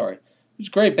 yeah. Sorry, it was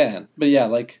a great band, but yeah,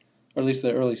 like, or at least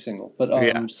the early single, but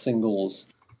singles,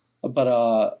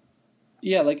 but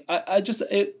yeah, like and I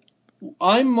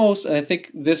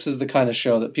think this is the kind of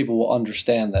show that people will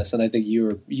understand this, and I think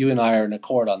you and I are in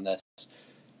accord on this.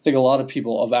 I think a lot of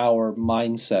people of our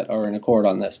mindset are in accord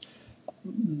on this.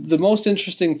 The most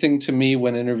interesting thing to me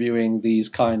when interviewing these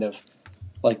kind of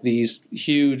like these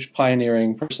huge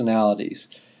pioneering personalities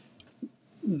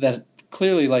that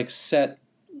clearly like set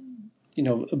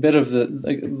a bit of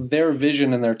their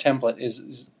vision and their template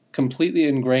is completely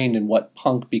ingrained in what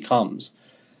punk becomes.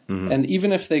 Mm-hmm. And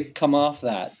even if they come off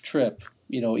that trip,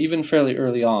 even fairly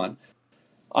early on,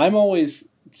 I'm always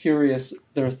curious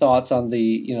their thoughts on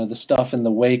the stuff in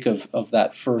the wake of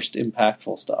that first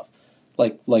impactful stuff.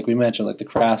 Like we mentioned, like the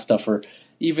Crass stuff, or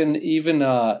even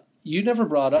you never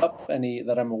brought up any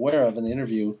that I'm aware of in the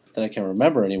interview that I can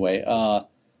remember anyway.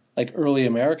 Like early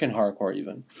American hardcore,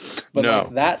 even, but no.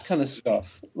 Like that kind of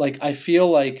stuff. Like I feel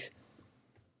like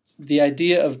the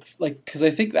idea of like, because I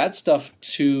think that stuff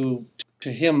to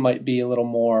him might be a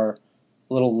little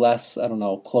less, I don't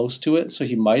know, close to it, so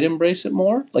he might embrace it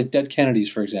more. Like Dead Kennedys,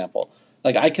 for example.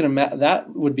 Like I can imagine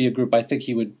that would be a group I think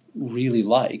he would really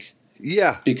like.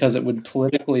 Yeah, because it would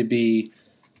politically be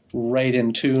right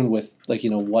in tune with like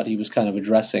what he was kind of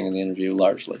addressing in the interview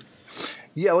largely.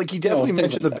 Yeah, like he definitely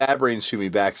mentioned like the Bad Brains to me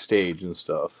backstage and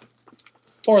stuff.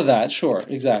 Or that, sure,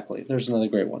 exactly. There's another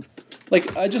great one.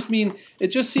 Like I just mean, it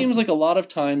just seems like a lot of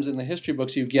times in the history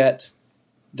books you get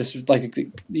this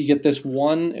this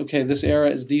one, okay, this era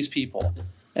is these people,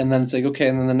 and then it's like okay,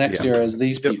 and then the next era is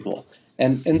these people,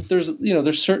 and there's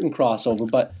there's certain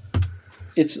crossover, but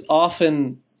it's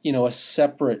often a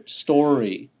separate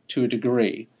story to a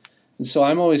degree. And so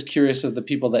I'm always curious of the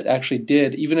people that actually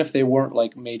did, even if they weren't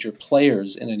like major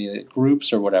players in any of the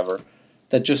groups or whatever,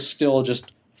 that just still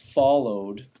just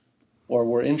followed or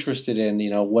we're interested in,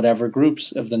 whatever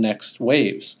groups of the next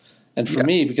waves. And for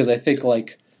me, because I think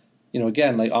like,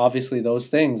 again, like obviously those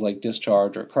things like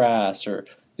Discharge or Crass or,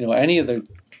 any of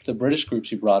the British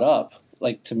groups you brought up,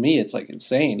 like to me, it's like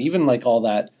insane. Even like all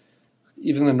that,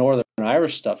 even the Northern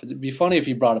Irish stuff. It'd be funny if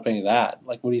you brought up any of that.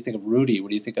 Like, what do you think of Rudy? What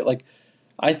do you think of, like,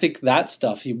 I think that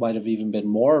stuff he might have even been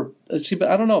more, but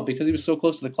I don't know, because he was so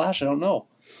close to the Clash, I don't know.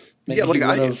 Maybe he would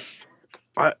have.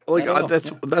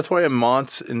 That's why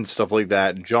Monts and stuff like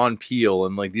that, John Peel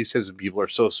and like these types of people are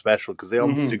so special because they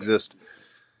almost exist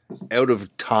out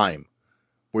of time,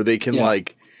 where they can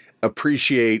like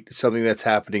appreciate something that's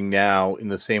happening now in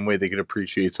the same way they could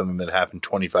appreciate something that happened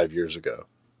 25 years ago.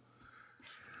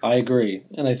 I agree,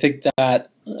 and I think that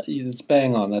it's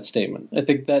bang on that statement. I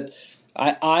think that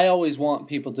I always want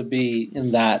people to be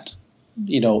in that,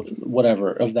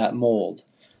 whatever of that mold.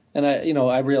 And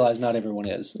I realize not everyone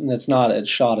is, and it's not a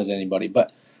shot at anybody.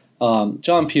 But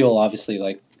John Peel, obviously,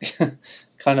 like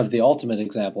kind of the ultimate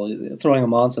example. Throwing a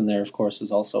Mons in there, of course,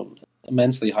 is also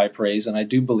immensely high praise, and I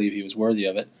do believe he was worthy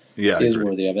of it. Yeah, he is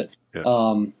worthy of it.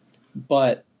 Yeah.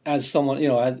 But as someone,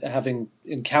 having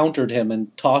encountered him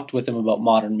and talked with him about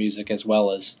modern music as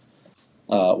well as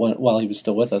while he was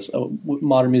still with us,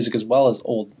 modern music as well as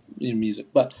old music,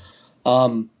 but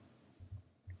I'm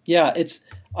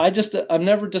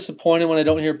never disappointed when I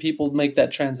don't hear people make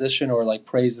that transition or like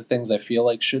praise the things I feel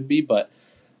like should be, but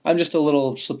I'm just a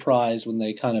little surprised when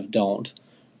they kind of don't.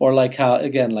 Or like how,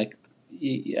 again, like,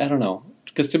 I don't know.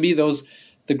 Because to me,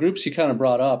 the groups you kind of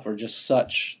brought up are just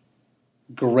such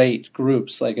great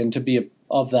groups, like, and to be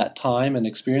of that time and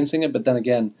experiencing it. But then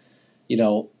again,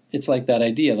 it's like that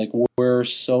idea, like we're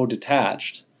so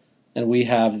detached and we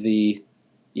have the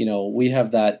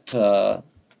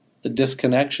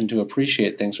disconnection to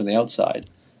appreciate things from the outside,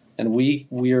 and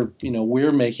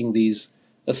we're making these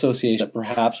associations that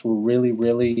perhaps were really,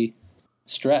 really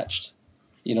stretched,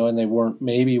 and they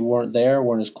weren't there,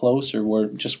 weren't as close, or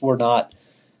were not.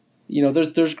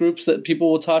 There's groups that people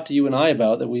will talk to you and I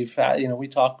about that we've had. We've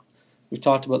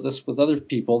talked about this with other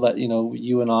people that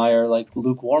you and I are like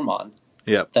lukewarm on.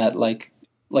 Yeah. That like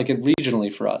it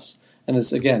regionally for us, and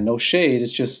it's again no shade.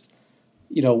 It's just.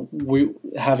 We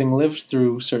having lived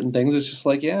through certain things, it's just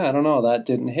like, I don't know, that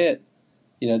didn't hit.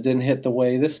 It didn't hit the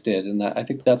way this did, and I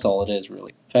think that's all it is,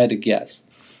 really. If I had to guess.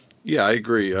 Yeah, I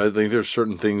agree. I think there's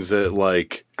certain things that,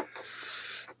 like,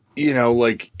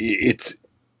 like it's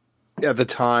at the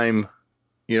time,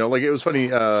 like it was funny.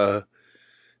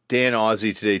 Dan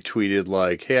Ozzie today tweeted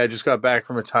like, "Hey, I just got back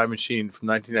from a time machine from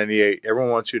 1998.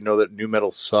 Everyone wants you to know that new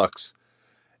metal sucks,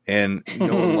 and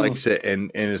no one likes it,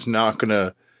 and it's not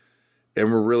gonna." And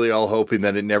we're really all hoping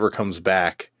that it never comes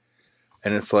back.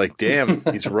 And it's like, damn,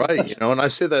 he's right. And I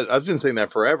say that, I've been saying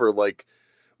that forever. Like,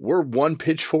 we're one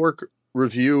Pitchfork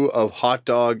review of Hot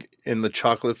Dog in the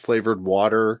chocolate flavored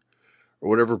water or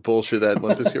whatever bullshit that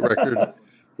Limp Bizkit record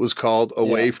was called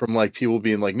away from like people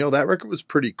being like, no, that record was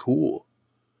pretty cool.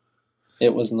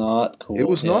 It was not cool. It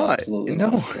was not. Absolutely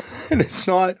no. Not cool. And it's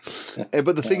not.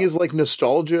 But the thing is, like,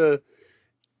 nostalgia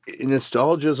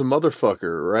is a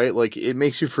motherfucker, right? Like, it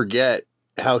makes you forget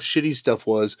how shitty stuff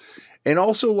was. And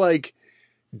also, like,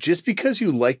 just because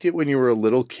you liked it when you were a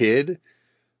little kid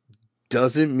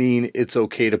doesn't mean it's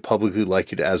okay to publicly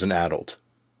like it as an adult.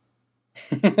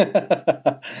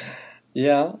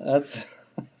 Yeah, that's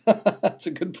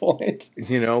a good point.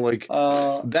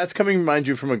 That's coming, mind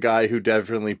you, from a guy who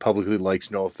definitely publicly likes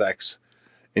NoFX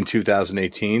in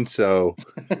 2018. So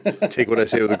take what I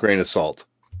say with a grain of salt.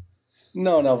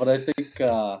 No, but I think,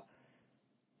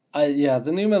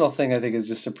 the new metal thing I think is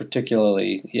just a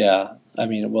particularly,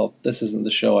 this isn't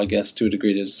the show, I guess, to a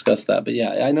degree to discuss that, but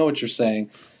I know what you're saying.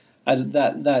 I don't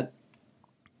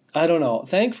know.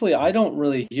 Thankfully, I don't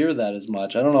really hear that as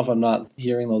much. I don't know if I'm not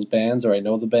hearing those bands or I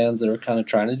know the bands that are kind of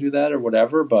trying to do that or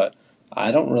whatever, but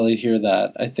I don't really hear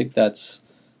that. I think it's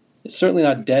certainly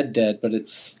not dead, but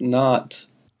it's not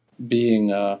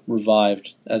being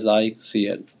revived as I see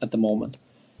it at the moment.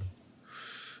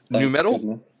 New metal?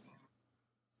 Goodness.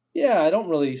 Yeah, I don't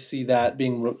really see that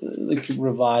being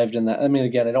revived in that. I mean,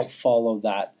 again, I don't follow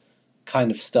that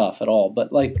kind of stuff at all.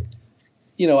 But,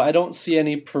 I don't see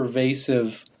any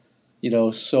pervasive,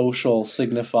 social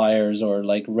signifiers or,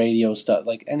 radio stuff.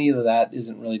 Like, any of that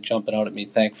isn't really jumping out at me,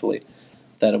 thankfully,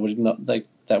 that it would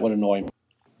that would annoy me.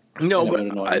 No,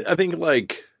 but I think,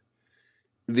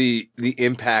 the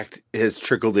impact has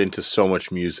trickled into so much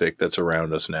music that's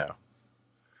around us now.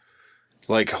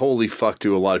 Like, holy fuck,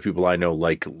 do a lot of people I know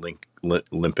like Limp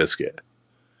Bizkit.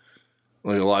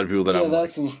 Like, a lot of people that I'm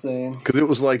that's insane. Because it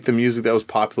was, the music that was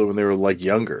popular when they were,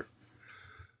 younger.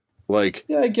 Like,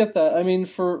 Yeah, I get that. I mean,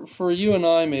 for you and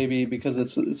I, maybe because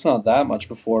it's not that much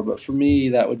before, but for me,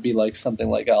 that would be like something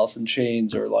like Alice in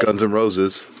Chains or Guns like, N'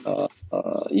 Roses.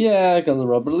 yeah, Guns N'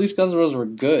 Roses. But at least Guns N' Roses were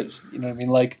good. You know what I mean?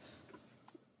 Like,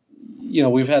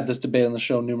 we've had this debate on the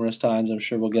show numerous times. I'm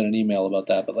sure we'll get an email about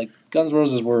that. But like, Guns N'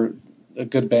 Roses were a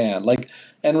good band. Like,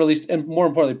 and released, and more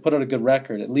importantly, put out a good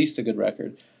record, at least a good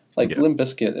record. Like, Yeah. Limp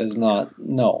Bizkit is not.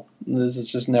 No, this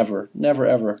is just never, never,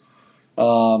 ever.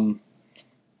 Um,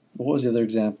 what was the other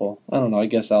example? I don't know. I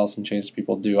guess Alice in Chains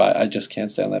people do. I just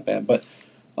can't stand that band. But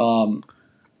um,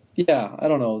 yeah, I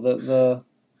don't know.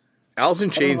 Alice in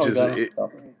I don't know Chains how we is got into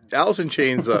stuff. Alice in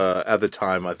Chains. At the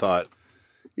time, I thought,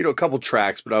 a couple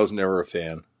tracks, but I was never a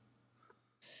fan.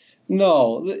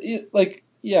 No, like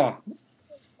yeah,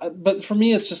 but for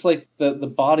me, it's just like the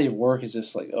body of work is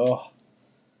just like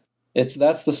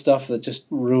that's the stuff that just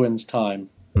ruins time.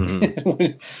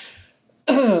 Mm-hmm.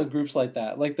 Groups like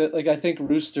that, like I think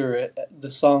Rooster, the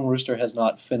song Rooster has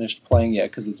not finished playing yet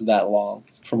because it's that long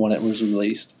from when it was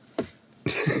released.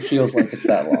 It feels like it's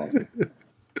that long.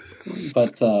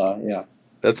 But yeah,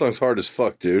 That song's hard as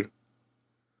fuck, dude.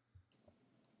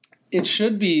 it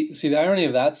should be. See, the irony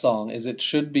of that song is it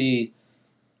should be,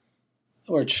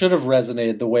 or it should have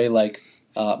resonated the way like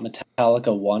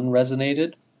Metallica One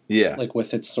resonated, Yeah. like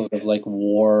with its sort of like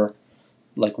war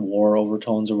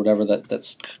overtones or whatever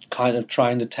that's kind of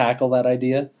trying to tackle that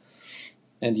idea.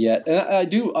 And yet, and I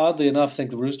do oddly enough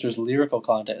think the Rooster's lyrical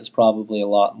content is probably a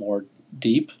lot more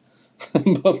deep,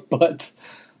 but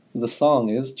the song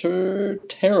is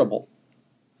terrible.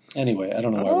 Anyway, I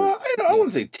don't know why we're. I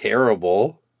wouldn't say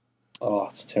terrible. Oh,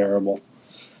 it's terrible.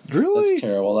 That's Really?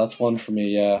 terrible. That's one for me.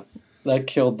 Yeah, that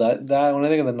killed that. When I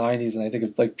think of the '90s and I think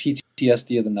of like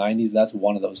PTSD of the '90s, that's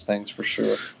one of those things for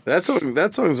sure. That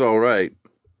song's all right.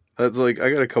 That's like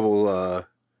I got a couple. Uh,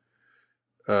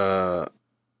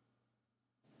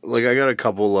 like I got a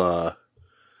couple.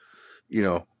 You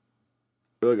know,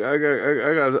 like I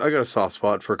got a soft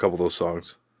spot for a couple of those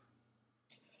songs.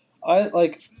 I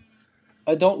like.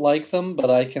 I don't like them,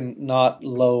 but I can not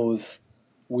loathe.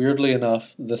 Weirdly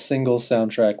enough, the single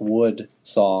soundtrack "Wood"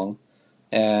 song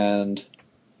and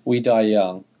 "We Die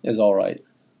Young" is all right.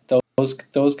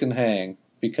 Those can hang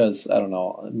because I don't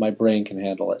know, my brain can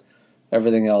handle it.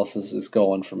 Everything else is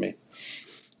going for me.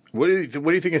 What do you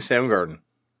think of Soundgarden?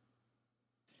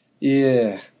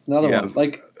 Yeah, another Yeah, one.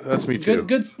 Like that's me too.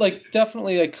 good. Like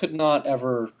definitely, I could not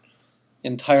ever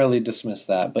entirely dismiss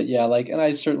that. But yeah, like, and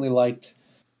I certainly liked.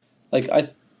 Like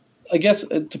I guess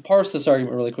to parse this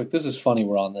argument really quick. This is funny.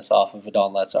 We're on this off of a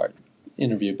Don Letts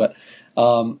interview, but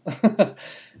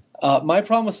my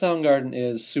problem with Soundgarden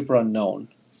is super unknown.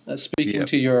 Speaking Yeah.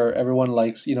 to your everyone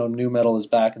likes new metal is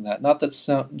back in that. Not that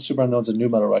Super Unknown's a new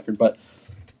metal record, but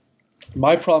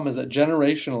my problem is that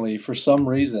generationally, for some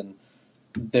reason,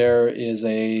 there is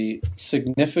a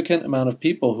significant amount of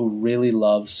people who really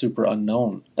love Super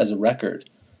Unknown as a record,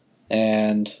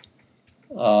 and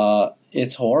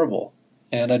it's horrible,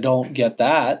 and I don't get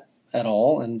that at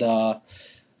all. And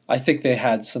I think they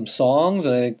had some songs,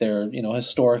 and I think they're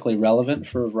historically relevant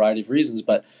for a variety of reasons.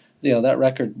 But that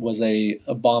record was a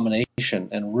abomination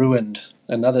and ruined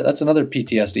another. That's another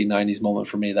PTSD '90s moment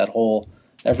for me. That whole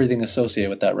everything associated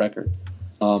with that record.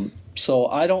 So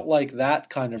I don't like that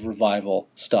kind of revival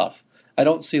stuff. I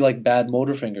don't see like bad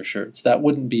Motorfinger shirts. That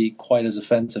wouldn't be quite as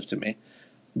offensive to me.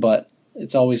 But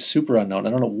it's always Super Unknown. I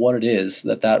don't know what it is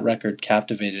that record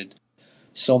captivated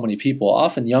so many people,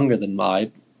 often younger than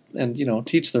my, and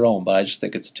teach their own. But I just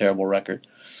think it's a terrible record.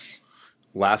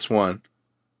 Last one.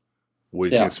 What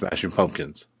do you think of Smashing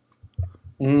Pumpkins?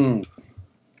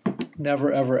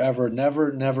 Never, ever, ever,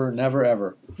 never, never, never,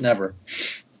 ever, never.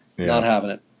 Yeah. Not having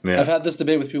it. Yeah. I've had this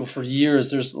debate with people for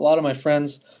years. There's a lot of my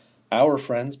friends, our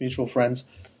friends, mutual friends,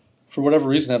 for whatever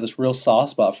reason, have this real soft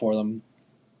spot for them.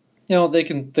 They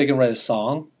can write a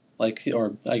song,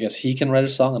 or I guess he can write a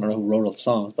song. I don't know who wrote all the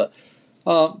songs, but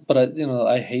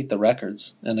I hate the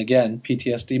records. And again,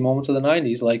 PTSD moments of the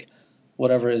 '90s, like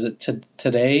whatever is it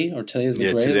today or today is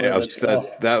the great. Today.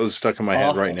 That was stuck in my head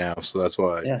awful. right now, so that's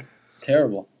why. Yeah,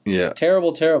 terrible. Yeah,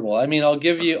 terrible. I mean, I'll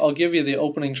give you the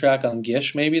opening track on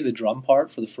Gish, maybe the drum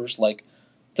part for the first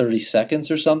 30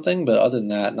 seconds or something. But other than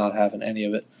that, not having any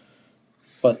of it.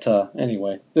 But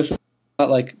anyway, this is not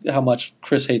like how much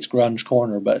Chris hates Grunge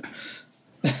Corner, but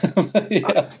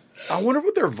yeah. I wonder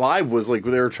what their vibe was like. What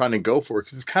they were trying to go for,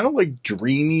 because it's kind of like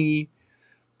dreamy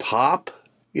pop,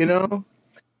 It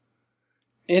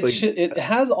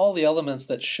has all the elements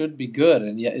that should be good,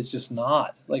 and yet it's just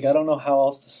not. Like, I don't know how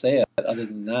else to say it other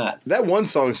than that. That one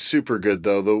song's super good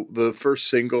though. The first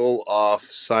single off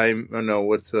Moon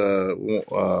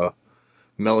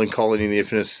Melancholy and the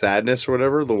Infinite Sadness or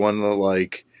whatever? The one that,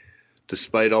 like,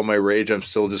 despite all my rage, I'm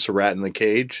still just a rat in the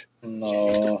cage?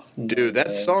 No. Dude,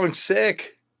 that song's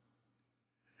sick.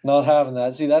 Not having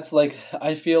that. See, that's like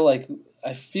I feel like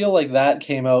that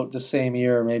came out the same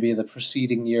year, maybe the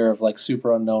preceding year of like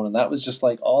Super Unknown, and that was just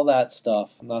like all that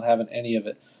stuff. I'm not having any of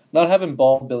it. Not having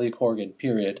bald Billy Corgan,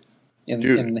 period,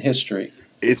 in history.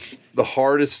 It's the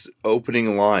hardest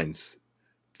opening lines.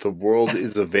 The world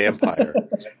is a vampire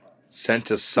sent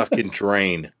to suck and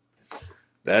drain.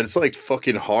 That's like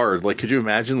fucking hard. Like, could you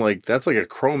imagine? Like, that's like a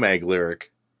Cro-Mag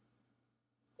lyric.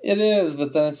 It is,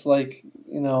 but then it's like,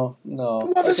 no. I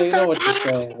know what you're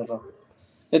saying.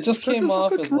 It just came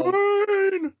off as like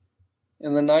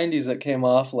in the '90s. It came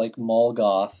off like mall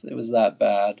goth. It was that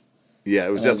bad. Yeah,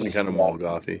 it was definitely kind of mall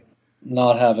gothy.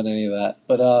 Not having any of that,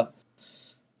 but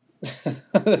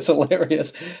that's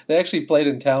hilarious. They actually played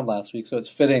in town last week, so it's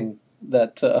fitting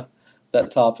that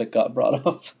that topic got brought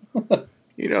up.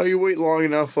 You wait long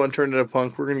enough on Turn It Up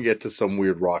Punk, we're gonna get to some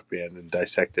weird rock band and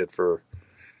dissect it for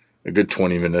a good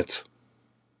 20 minutes.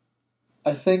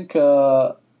 I think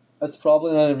that's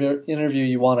probably not an interview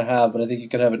you want to have, but I think you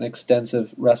could have an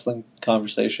extensive wrestling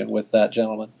conversation with that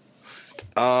gentleman.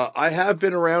 I have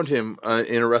been around him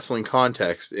in a wrestling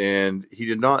context, and he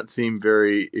did not seem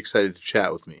very excited to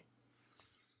chat with me.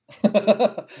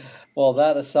 Well,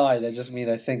 that aside, I just mean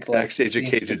I think like backstage at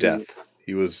Cage of Death,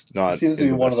 he was not. He seems to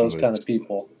be one of those kind of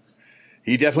people.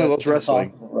 He definitely loves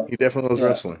wrestling. He definitely loves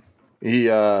wrestling. He,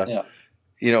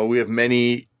 we have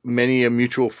many a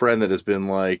mutual friend that has been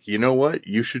like, you know what,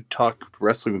 you should talk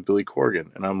wrestling with Billy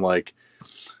Corgan, and I'm like,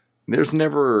 that's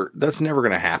never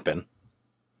going to happen.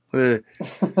 Every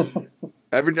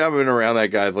time I've been around that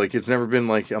guy, like, it's never been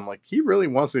like, I'm like, he really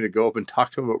wants me to go up and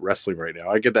talk to him about wrestling right now.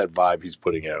 I get that vibe he's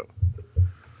putting out.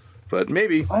 But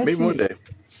maybe one day.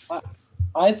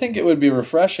 I think it would be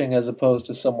refreshing as opposed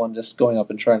to someone just going up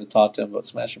and trying to talk to him about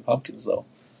Smashing Pumpkins, though.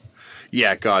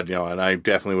 Yeah, God, and I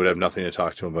definitely would have nothing to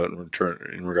talk to him about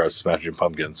in regards to Smashing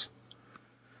Pumpkins.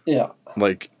 Yeah.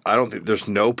 Like, I don't think there's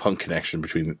no punk connection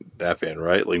between that band,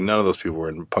 right? Like, none of those people were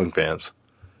in punk bands.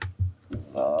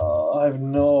 I have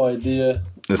no idea.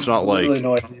 It's not like really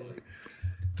no idea.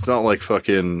 It's not like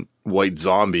fucking White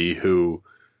Zombie, who,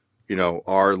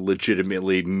 are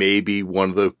legitimately maybe one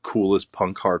of the coolest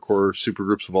punk hardcore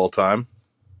supergroups of all time.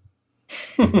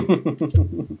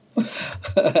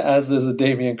 As is a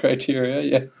Damien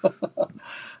criteria,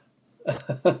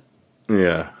 yeah.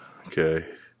 Yeah. Okay.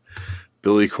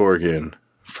 Billy Corgan,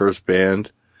 first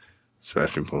band,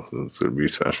 Smashing Pumpkins. It's going to be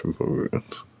Smashing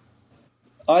Pumpkins.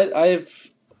 I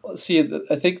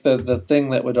think the thing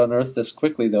that would unearth this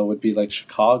quickly, though, would be like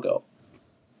Chicago.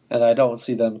 And I don't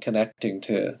see them connecting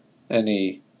to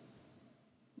any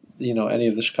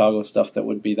of the Chicago stuff that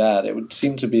would be that. It would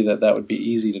seem to be that would be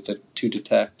easy to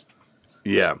detect.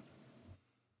 Yeah.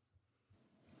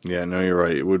 Yeah, no, you're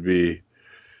right. It would be,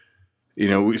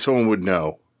 someone would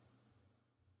know.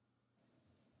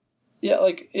 Yeah,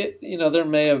 like it. There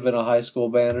may have been a high school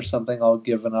band or something. I'll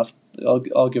give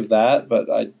that, but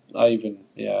I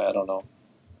don't know.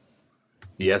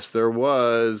 Yes, there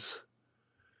was.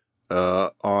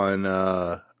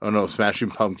 Smashing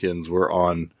Pumpkins were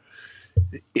on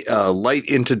Light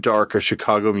into Dark, a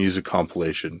Chicago music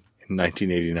compilation in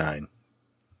 1989.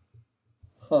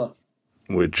 Huh.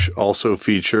 Which also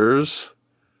features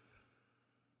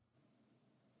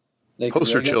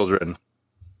Poster Children.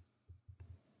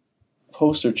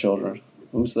 Poster Children.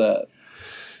 Who's that?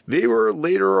 They were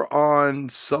later on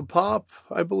Sub Pop,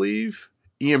 I believe.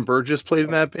 Ian Burgess played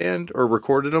in that band, or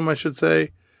recorded them, I should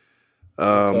say.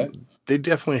 Okay. They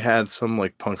definitely had some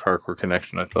like punk hardcore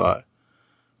connection, I thought,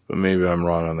 but maybe I'm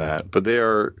wrong on that. But they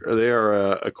are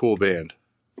a cool band.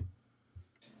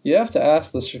 You have to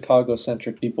ask the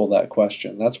Chicago-centric people that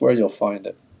question. That's where you'll find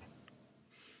it.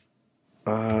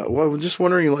 Well, I'm just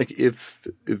wondering, like, if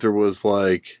there was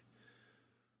like,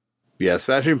 yeah,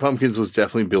 Smashing Pumpkins was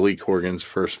definitely Billy Corgan's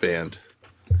first band.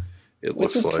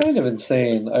 Which is kind of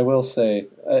insane, I will say.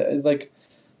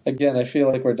 Again, I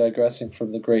feel like we're digressing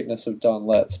from the greatness of Don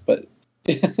Letts, but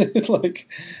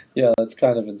that's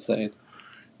kind of insane.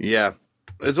 Yeah.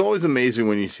 It's always amazing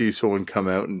when you see someone come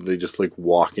out and they just like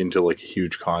walk into like a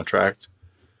huge contract.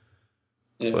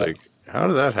 It's like, how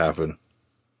did that happen?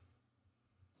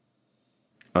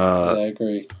 I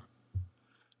agree.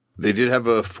 They did have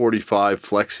a 45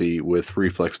 flexi with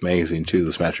Reflex magazine too,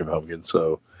 the Smashing Pumpkins,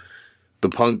 so the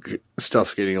punk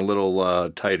stuff's getting a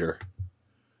little tighter.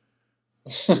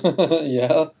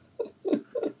 Yeah.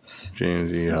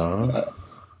 James E. Huh?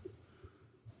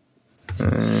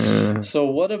 So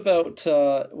what about,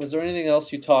 was there anything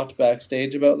else you talked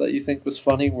backstage about that you think was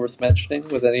funny, worth mentioning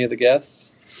with any of the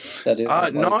guests? That isn't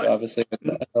like Not obviously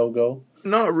a no-go?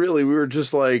 not really. We were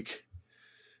just like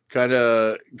kind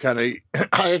of. I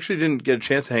actually didn't get a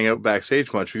chance to hang out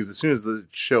backstage much because as soon as the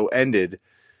show ended,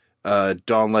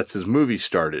 Don Letz's movie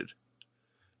started.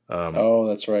 Oh,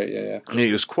 that's right. Yeah. And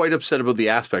he was quite upset about the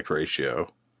aspect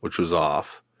ratio, which was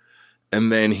off.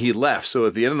 And then he left. So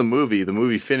at the end of the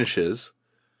movie finishes,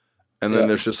 and then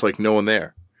there's just like no one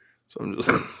there. So I'm just,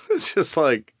 it's just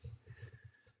like,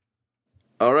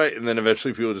 all right. And then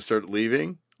eventually people just start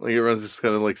leaving. Like everyone's just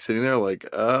kind of like sitting there, like,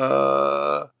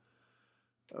 okay,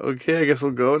 I guess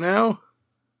we'll go now.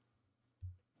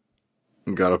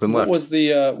 And got up and What left. was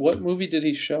the, what movie did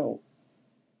he show?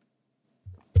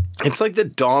 It's like the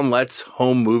Don Let's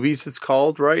Home Movies, it's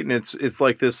called, right? And it's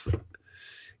like this,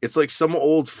 it's like some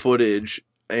old footage,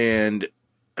 and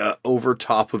over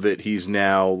top of it, he's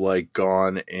now like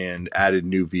gone and added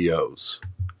new VOs.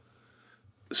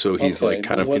 So he's like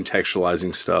kind of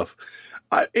contextualizing stuff.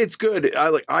 It's good.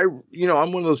 I'm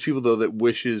one of those people though that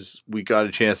wishes we got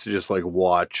a chance to just like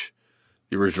watch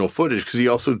the original footage, because he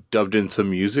also dubbed in some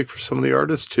music for some of the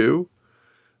artists too,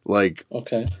 like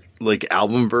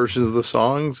album versions of the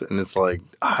songs, and it's like,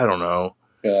 I don't know.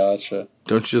 Gotcha.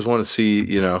 Don't you just want to see,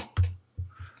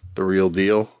 the real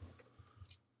deal?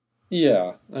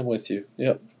 Yeah, I'm with you.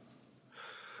 Yep.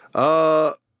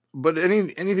 But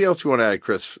anything else you want to add,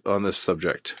 Chris, on this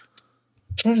subject?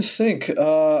 I'm trying to think.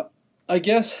 I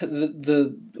guess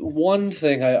the one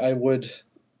thing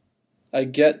I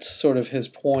get sort of his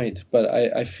point, but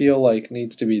I feel like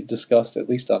needs to be discussed at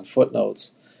least on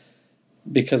Footnotes,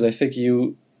 because I think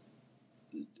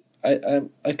I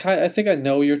think I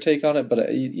know your take on it, but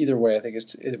either way, I think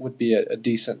it would be a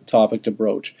decent topic to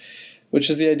broach, which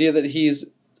is the idea that he's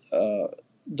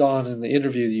Don, in the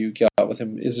interview that you got with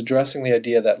him, is addressing the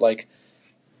idea that like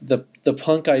the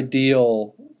punk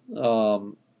ideal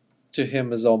to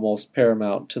him is almost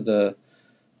paramount to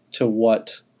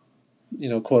what,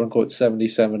 quote unquote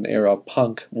 77 era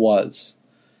punk was.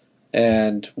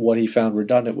 And what he found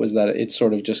redundant was that it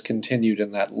sort of just continued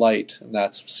in that light, and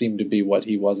that seemed to be what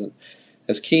he wasn't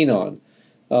as keen on.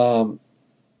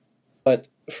 But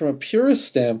from a purist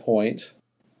standpoint,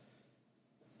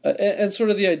 and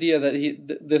sort of the idea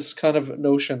that this kind of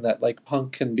notion that like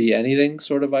punk can be anything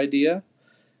sort of idea,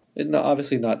 and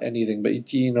obviously not anything,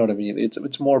 but you know what I mean.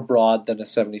 It's more broad than a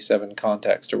 77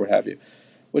 context or what have you,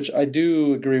 which I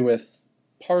do agree with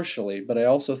partially, but I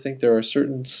also think there are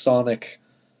certain sonic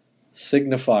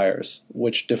signifiers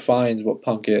which defines what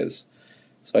punk is.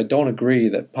 So I don't agree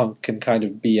that punk can kind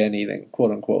of be anything,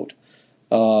 quote unquote.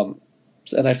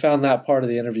 And I found that part of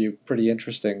the interview pretty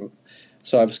interesting.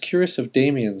 So I was curious of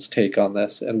Damien's take on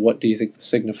this, and what do you think the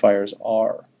signifiers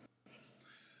are?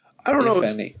 I don't know. If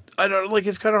any. I don't like.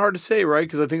 It's kind of hard to say, right?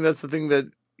 Because I think that's the thing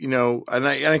that and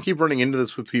I keep running into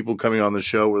this with people coming on the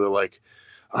show where they're like,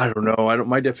 I don't know.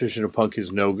 My definition of punk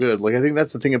is no good. Like, I think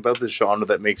that's the thing about this genre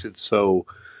that makes it so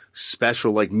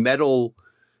special. Like metal,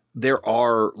 there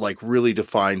are like really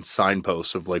defined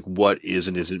signposts of like what is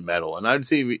and isn't metal, and I'd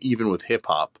say even with hip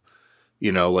hop,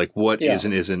 like what is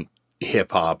and isn't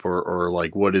hip hop, or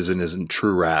like what is and isn't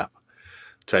true rap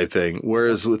type thing.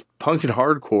 Whereas with punk and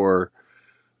hardcore,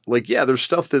 like, yeah, there's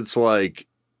stuff that's like,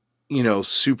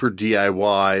 super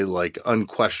DIY, like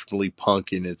unquestionably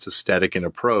punk in its aesthetic and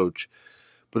approach.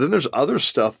 But then there's other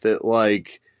stuff that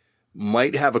like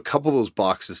might have a couple of those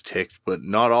boxes ticked, but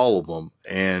not all of them.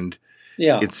 And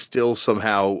it still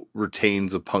somehow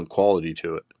retains a punk quality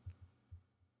to it.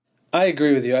 I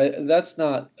agree with you. That's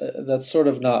sort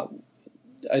of not,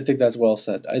 I think that's well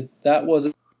said. That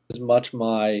wasn't as much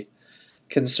my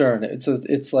concern.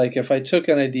 It's like if I took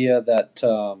an idea that,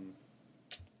 I'm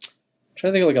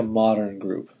trying to think of like a modern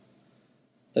group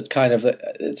that kind of,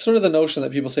 it's sort of the notion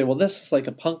that people say, well, this is like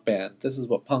a punk band. This is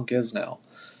what punk is now.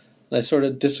 And I sort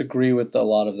of disagree with a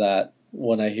lot of that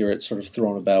when I hear it sort of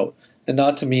thrown about. And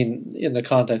not to mean in the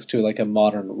context to like a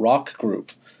modern rock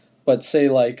group, but say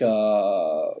like,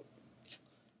 trying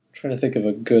to think of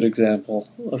a good example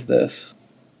of this.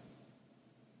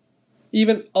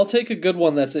 Even, I'll take a good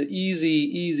one that's an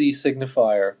easy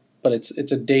signifier, but it's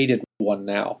a dated one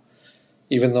now,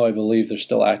 even though I believe they're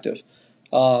still active.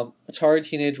 Atari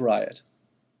Teenage Riot.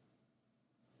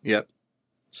 Yep.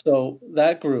 So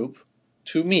that group,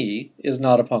 to me, is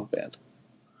not a punk band.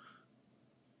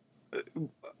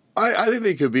 I think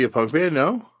they could be a punk band,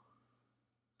 no?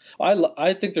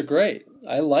 I think they're great.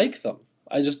 I like them.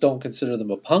 I just don't consider them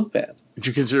a punk band. Would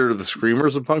you consider the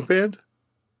Screamers a punk band?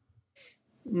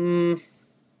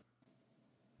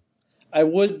 I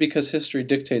would, because history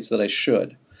dictates that I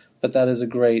should. but that is a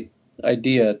great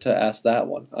idea to ask that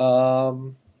one.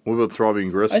 What about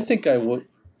Throbbing Gristle? I think I would.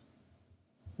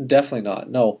 Definitely not.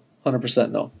 No.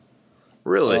 100% no.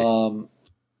 Really?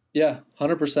 Yeah,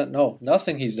 100% no.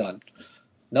 Nothing he's done.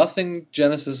 Nothing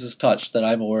Genesis has touched that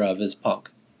I'm aware of is punk.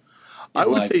 I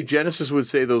would say Genesis would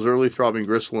say those early Throbbing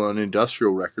Gristle and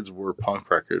Industrial records were punk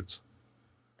records.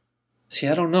 See,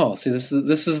 I don't know. See, this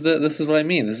is what I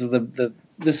mean. This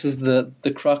is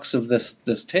the crux of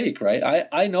this take, right?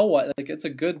 I know what, like, it's a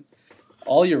good.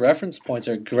 All your reference points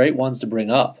are great ones to bring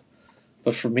up,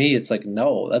 but for me, it's like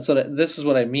no. This is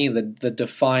what I mean. The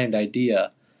defined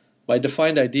idea. My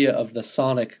defined idea of the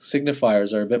sonic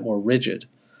signifiers are a bit more rigid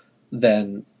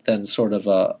than sort of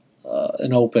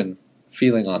an open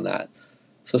feeling on that.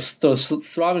 So those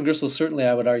Throbbing Gristle certainly,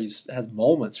 I would argue, has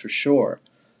moments for sure.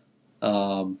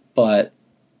 But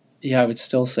yeah, I would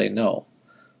still say no.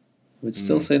 I would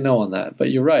still say no on that.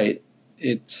 But you're right.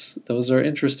 Those are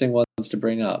interesting ones to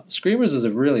bring up. Screamers is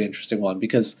a really interesting one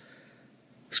because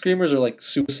Screamers are like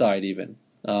Suicide even.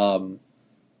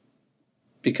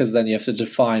 Because then you have to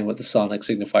define what the sonic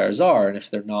signifiers are, and if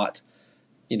they're not,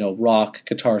 rock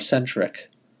guitar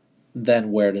centric,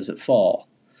 then where does it fall?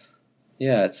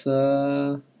 Yeah, it's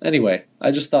anyway, I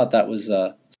just thought that was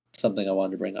something I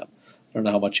wanted to bring up. I don't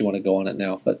know how much you want to go on it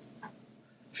now, but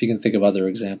if you can think of other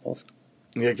examples.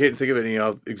 Yeah, I can't think of any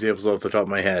examples off the top of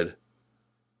my head.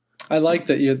 I like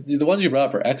that the ones you brought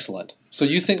up are excellent. So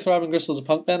you think Throbbing Gristle is a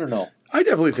punk band or no? I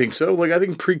definitely think so. Like, I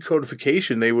think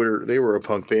pre-codification they were a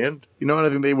punk band. And I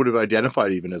think they would have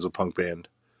identified even as a punk band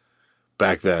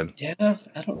back then. Yeah,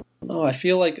 I don't know. I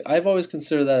feel like I've always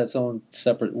considered that its own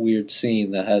separate weird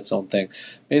scene that had its own thing.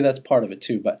 Maybe that's part of it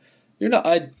too, but you're not.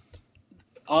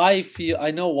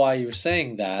 I know why you're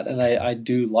saying that, and I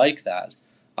do like that.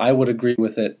 I would agree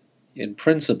with it in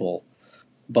principle,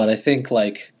 but I think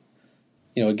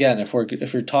again,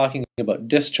 if you're talking about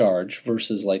Discharge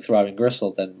versus like Throbbing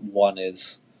Gristle, then one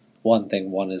is one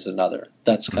thing, one is another.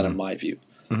 That's kind of my view.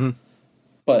 Mm-hmm.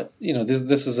 But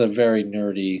this is a very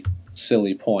nerdy,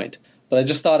 silly point. But I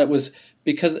just thought it was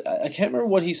because I can't remember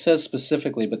what he says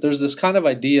specifically, but there's this kind of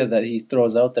idea that he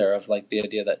throws out there of like the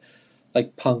idea that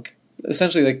like punk,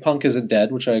 essentially like punk isn't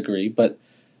dead, which I agree, but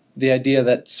the idea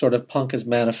that sort of punk is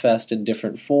manifest in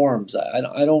different forms, I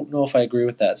don't know if I agree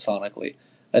with that sonically.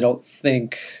 I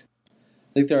think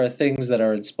there are things that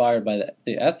are inspired by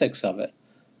the ethics of it,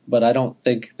 but I don't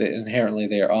think that inherently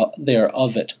they are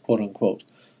of it, quote unquote,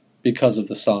 because of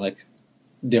the sonic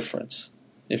difference,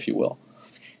 if you will.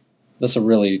 That's a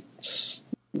really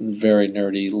very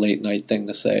nerdy late night thing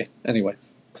to say. Anyway.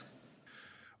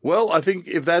 Well, I think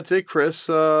if that's it, Chris,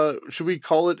 should we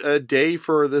call it a day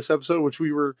for this episode, which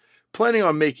we were planning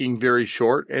on making very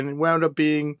short and wound up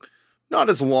being not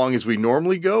as long as we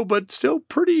normally go, but still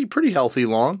pretty healthy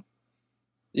long.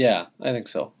 Yeah, I think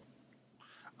so.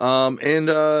 And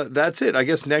that's it. I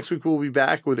guess next week we'll be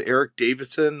back with Eric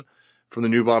Davidson from the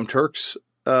New Bomb Turks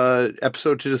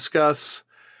episode to discuss.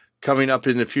 Coming up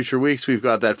in the future weeks, we've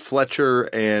got that Fletcher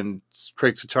and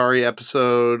Craig Satari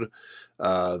episode.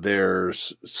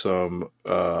 There's some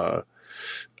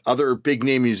other big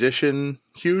name musician,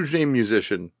 huge name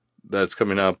musician that's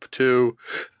coming up too.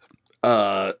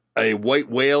 A white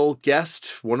whale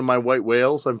guest, one of my white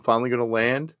whales. I'm finally going to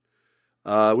land.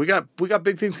 We got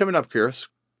big things coming up, Chris.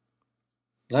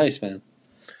 Nice, man.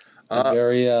 I'm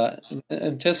very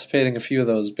anticipating a few of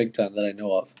those big time that I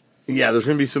know of. Yeah, there's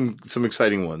going to be some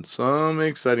exciting ones. Some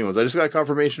exciting ones. I just got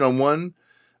confirmation on one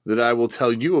that I will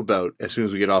tell you about as soon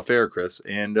as we get off air, Chris,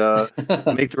 and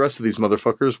make the rest of these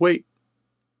motherfuckers wait.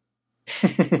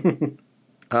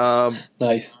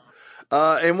 Nice.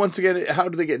 And once again, how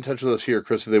do they get in touch with us here,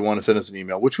 Chris, if they want to send us an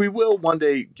email, which we will one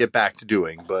day get back to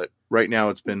doing. But right now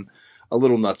it's been a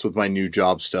little nuts with my new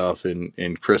job stuff.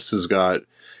 And Chris has got,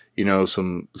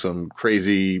 some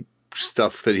crazy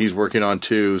stuff that he's working on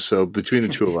too. So between the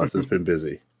two of us, it's been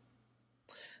busy.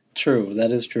 True.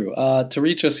 That is true. To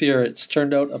reach us here, it's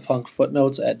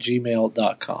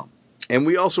turnedoutapunkfootnotes@gmail.com. And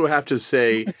we also have to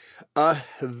say a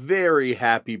very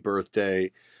happy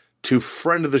birthday to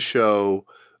friend of the show,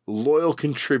 loyal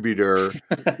contributor,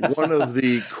 one of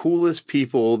the coolest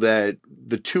people that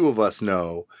the two of us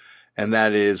know, and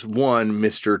that is one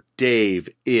Mr. Dave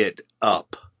It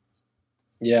Up.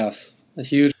 Yes, a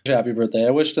huge happy birthday.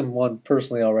 I wished him one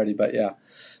personally already, but yeah,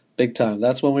 big time.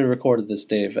 That's when we recorded this,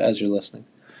 Dave, as you're listening.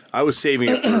 I was saving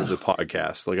it for the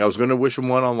podcast. Like, I was going to wish him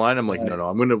one online. I'm like, nice. No,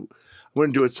 I'm going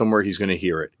to do it somewhere he's going to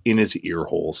hear it, in his ear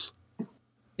holes.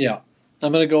 Yeah.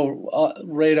 I'm going to go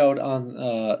right out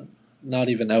on, not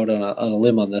even out on a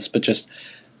limb on this, but just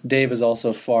Dave is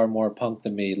also far more punk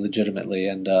than me, legitimately,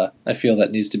 and I feel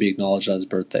that needs to be acknowledged on his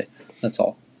birthday. That's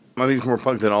all. I think he's more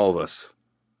punk than all of us.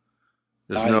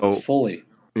 There's fully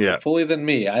yeah. than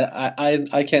me.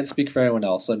 I can't speak for anyone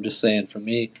else. I'm just saying for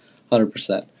me,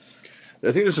 100%.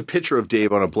 I think there's a picture of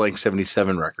Dave on a blank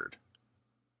 77 record.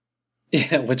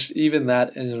 Yeah, which even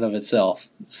that in and of itself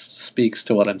speaks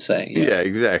to what I'm saying. Yes. Yeah,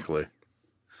 exactly.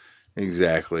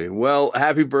 Exactly. Well,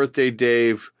 happy birthday,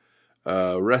 Dave.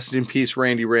 Rest in peace,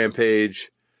 Randy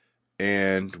Rampage.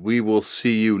 And we will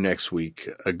see you next week.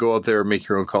 Go out there and make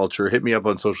your own culture. Hit me up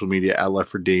on social media at Left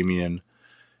for Damien.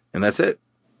 And that's it.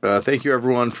 Thank you,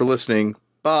 everyone, for listening.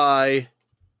 Bye.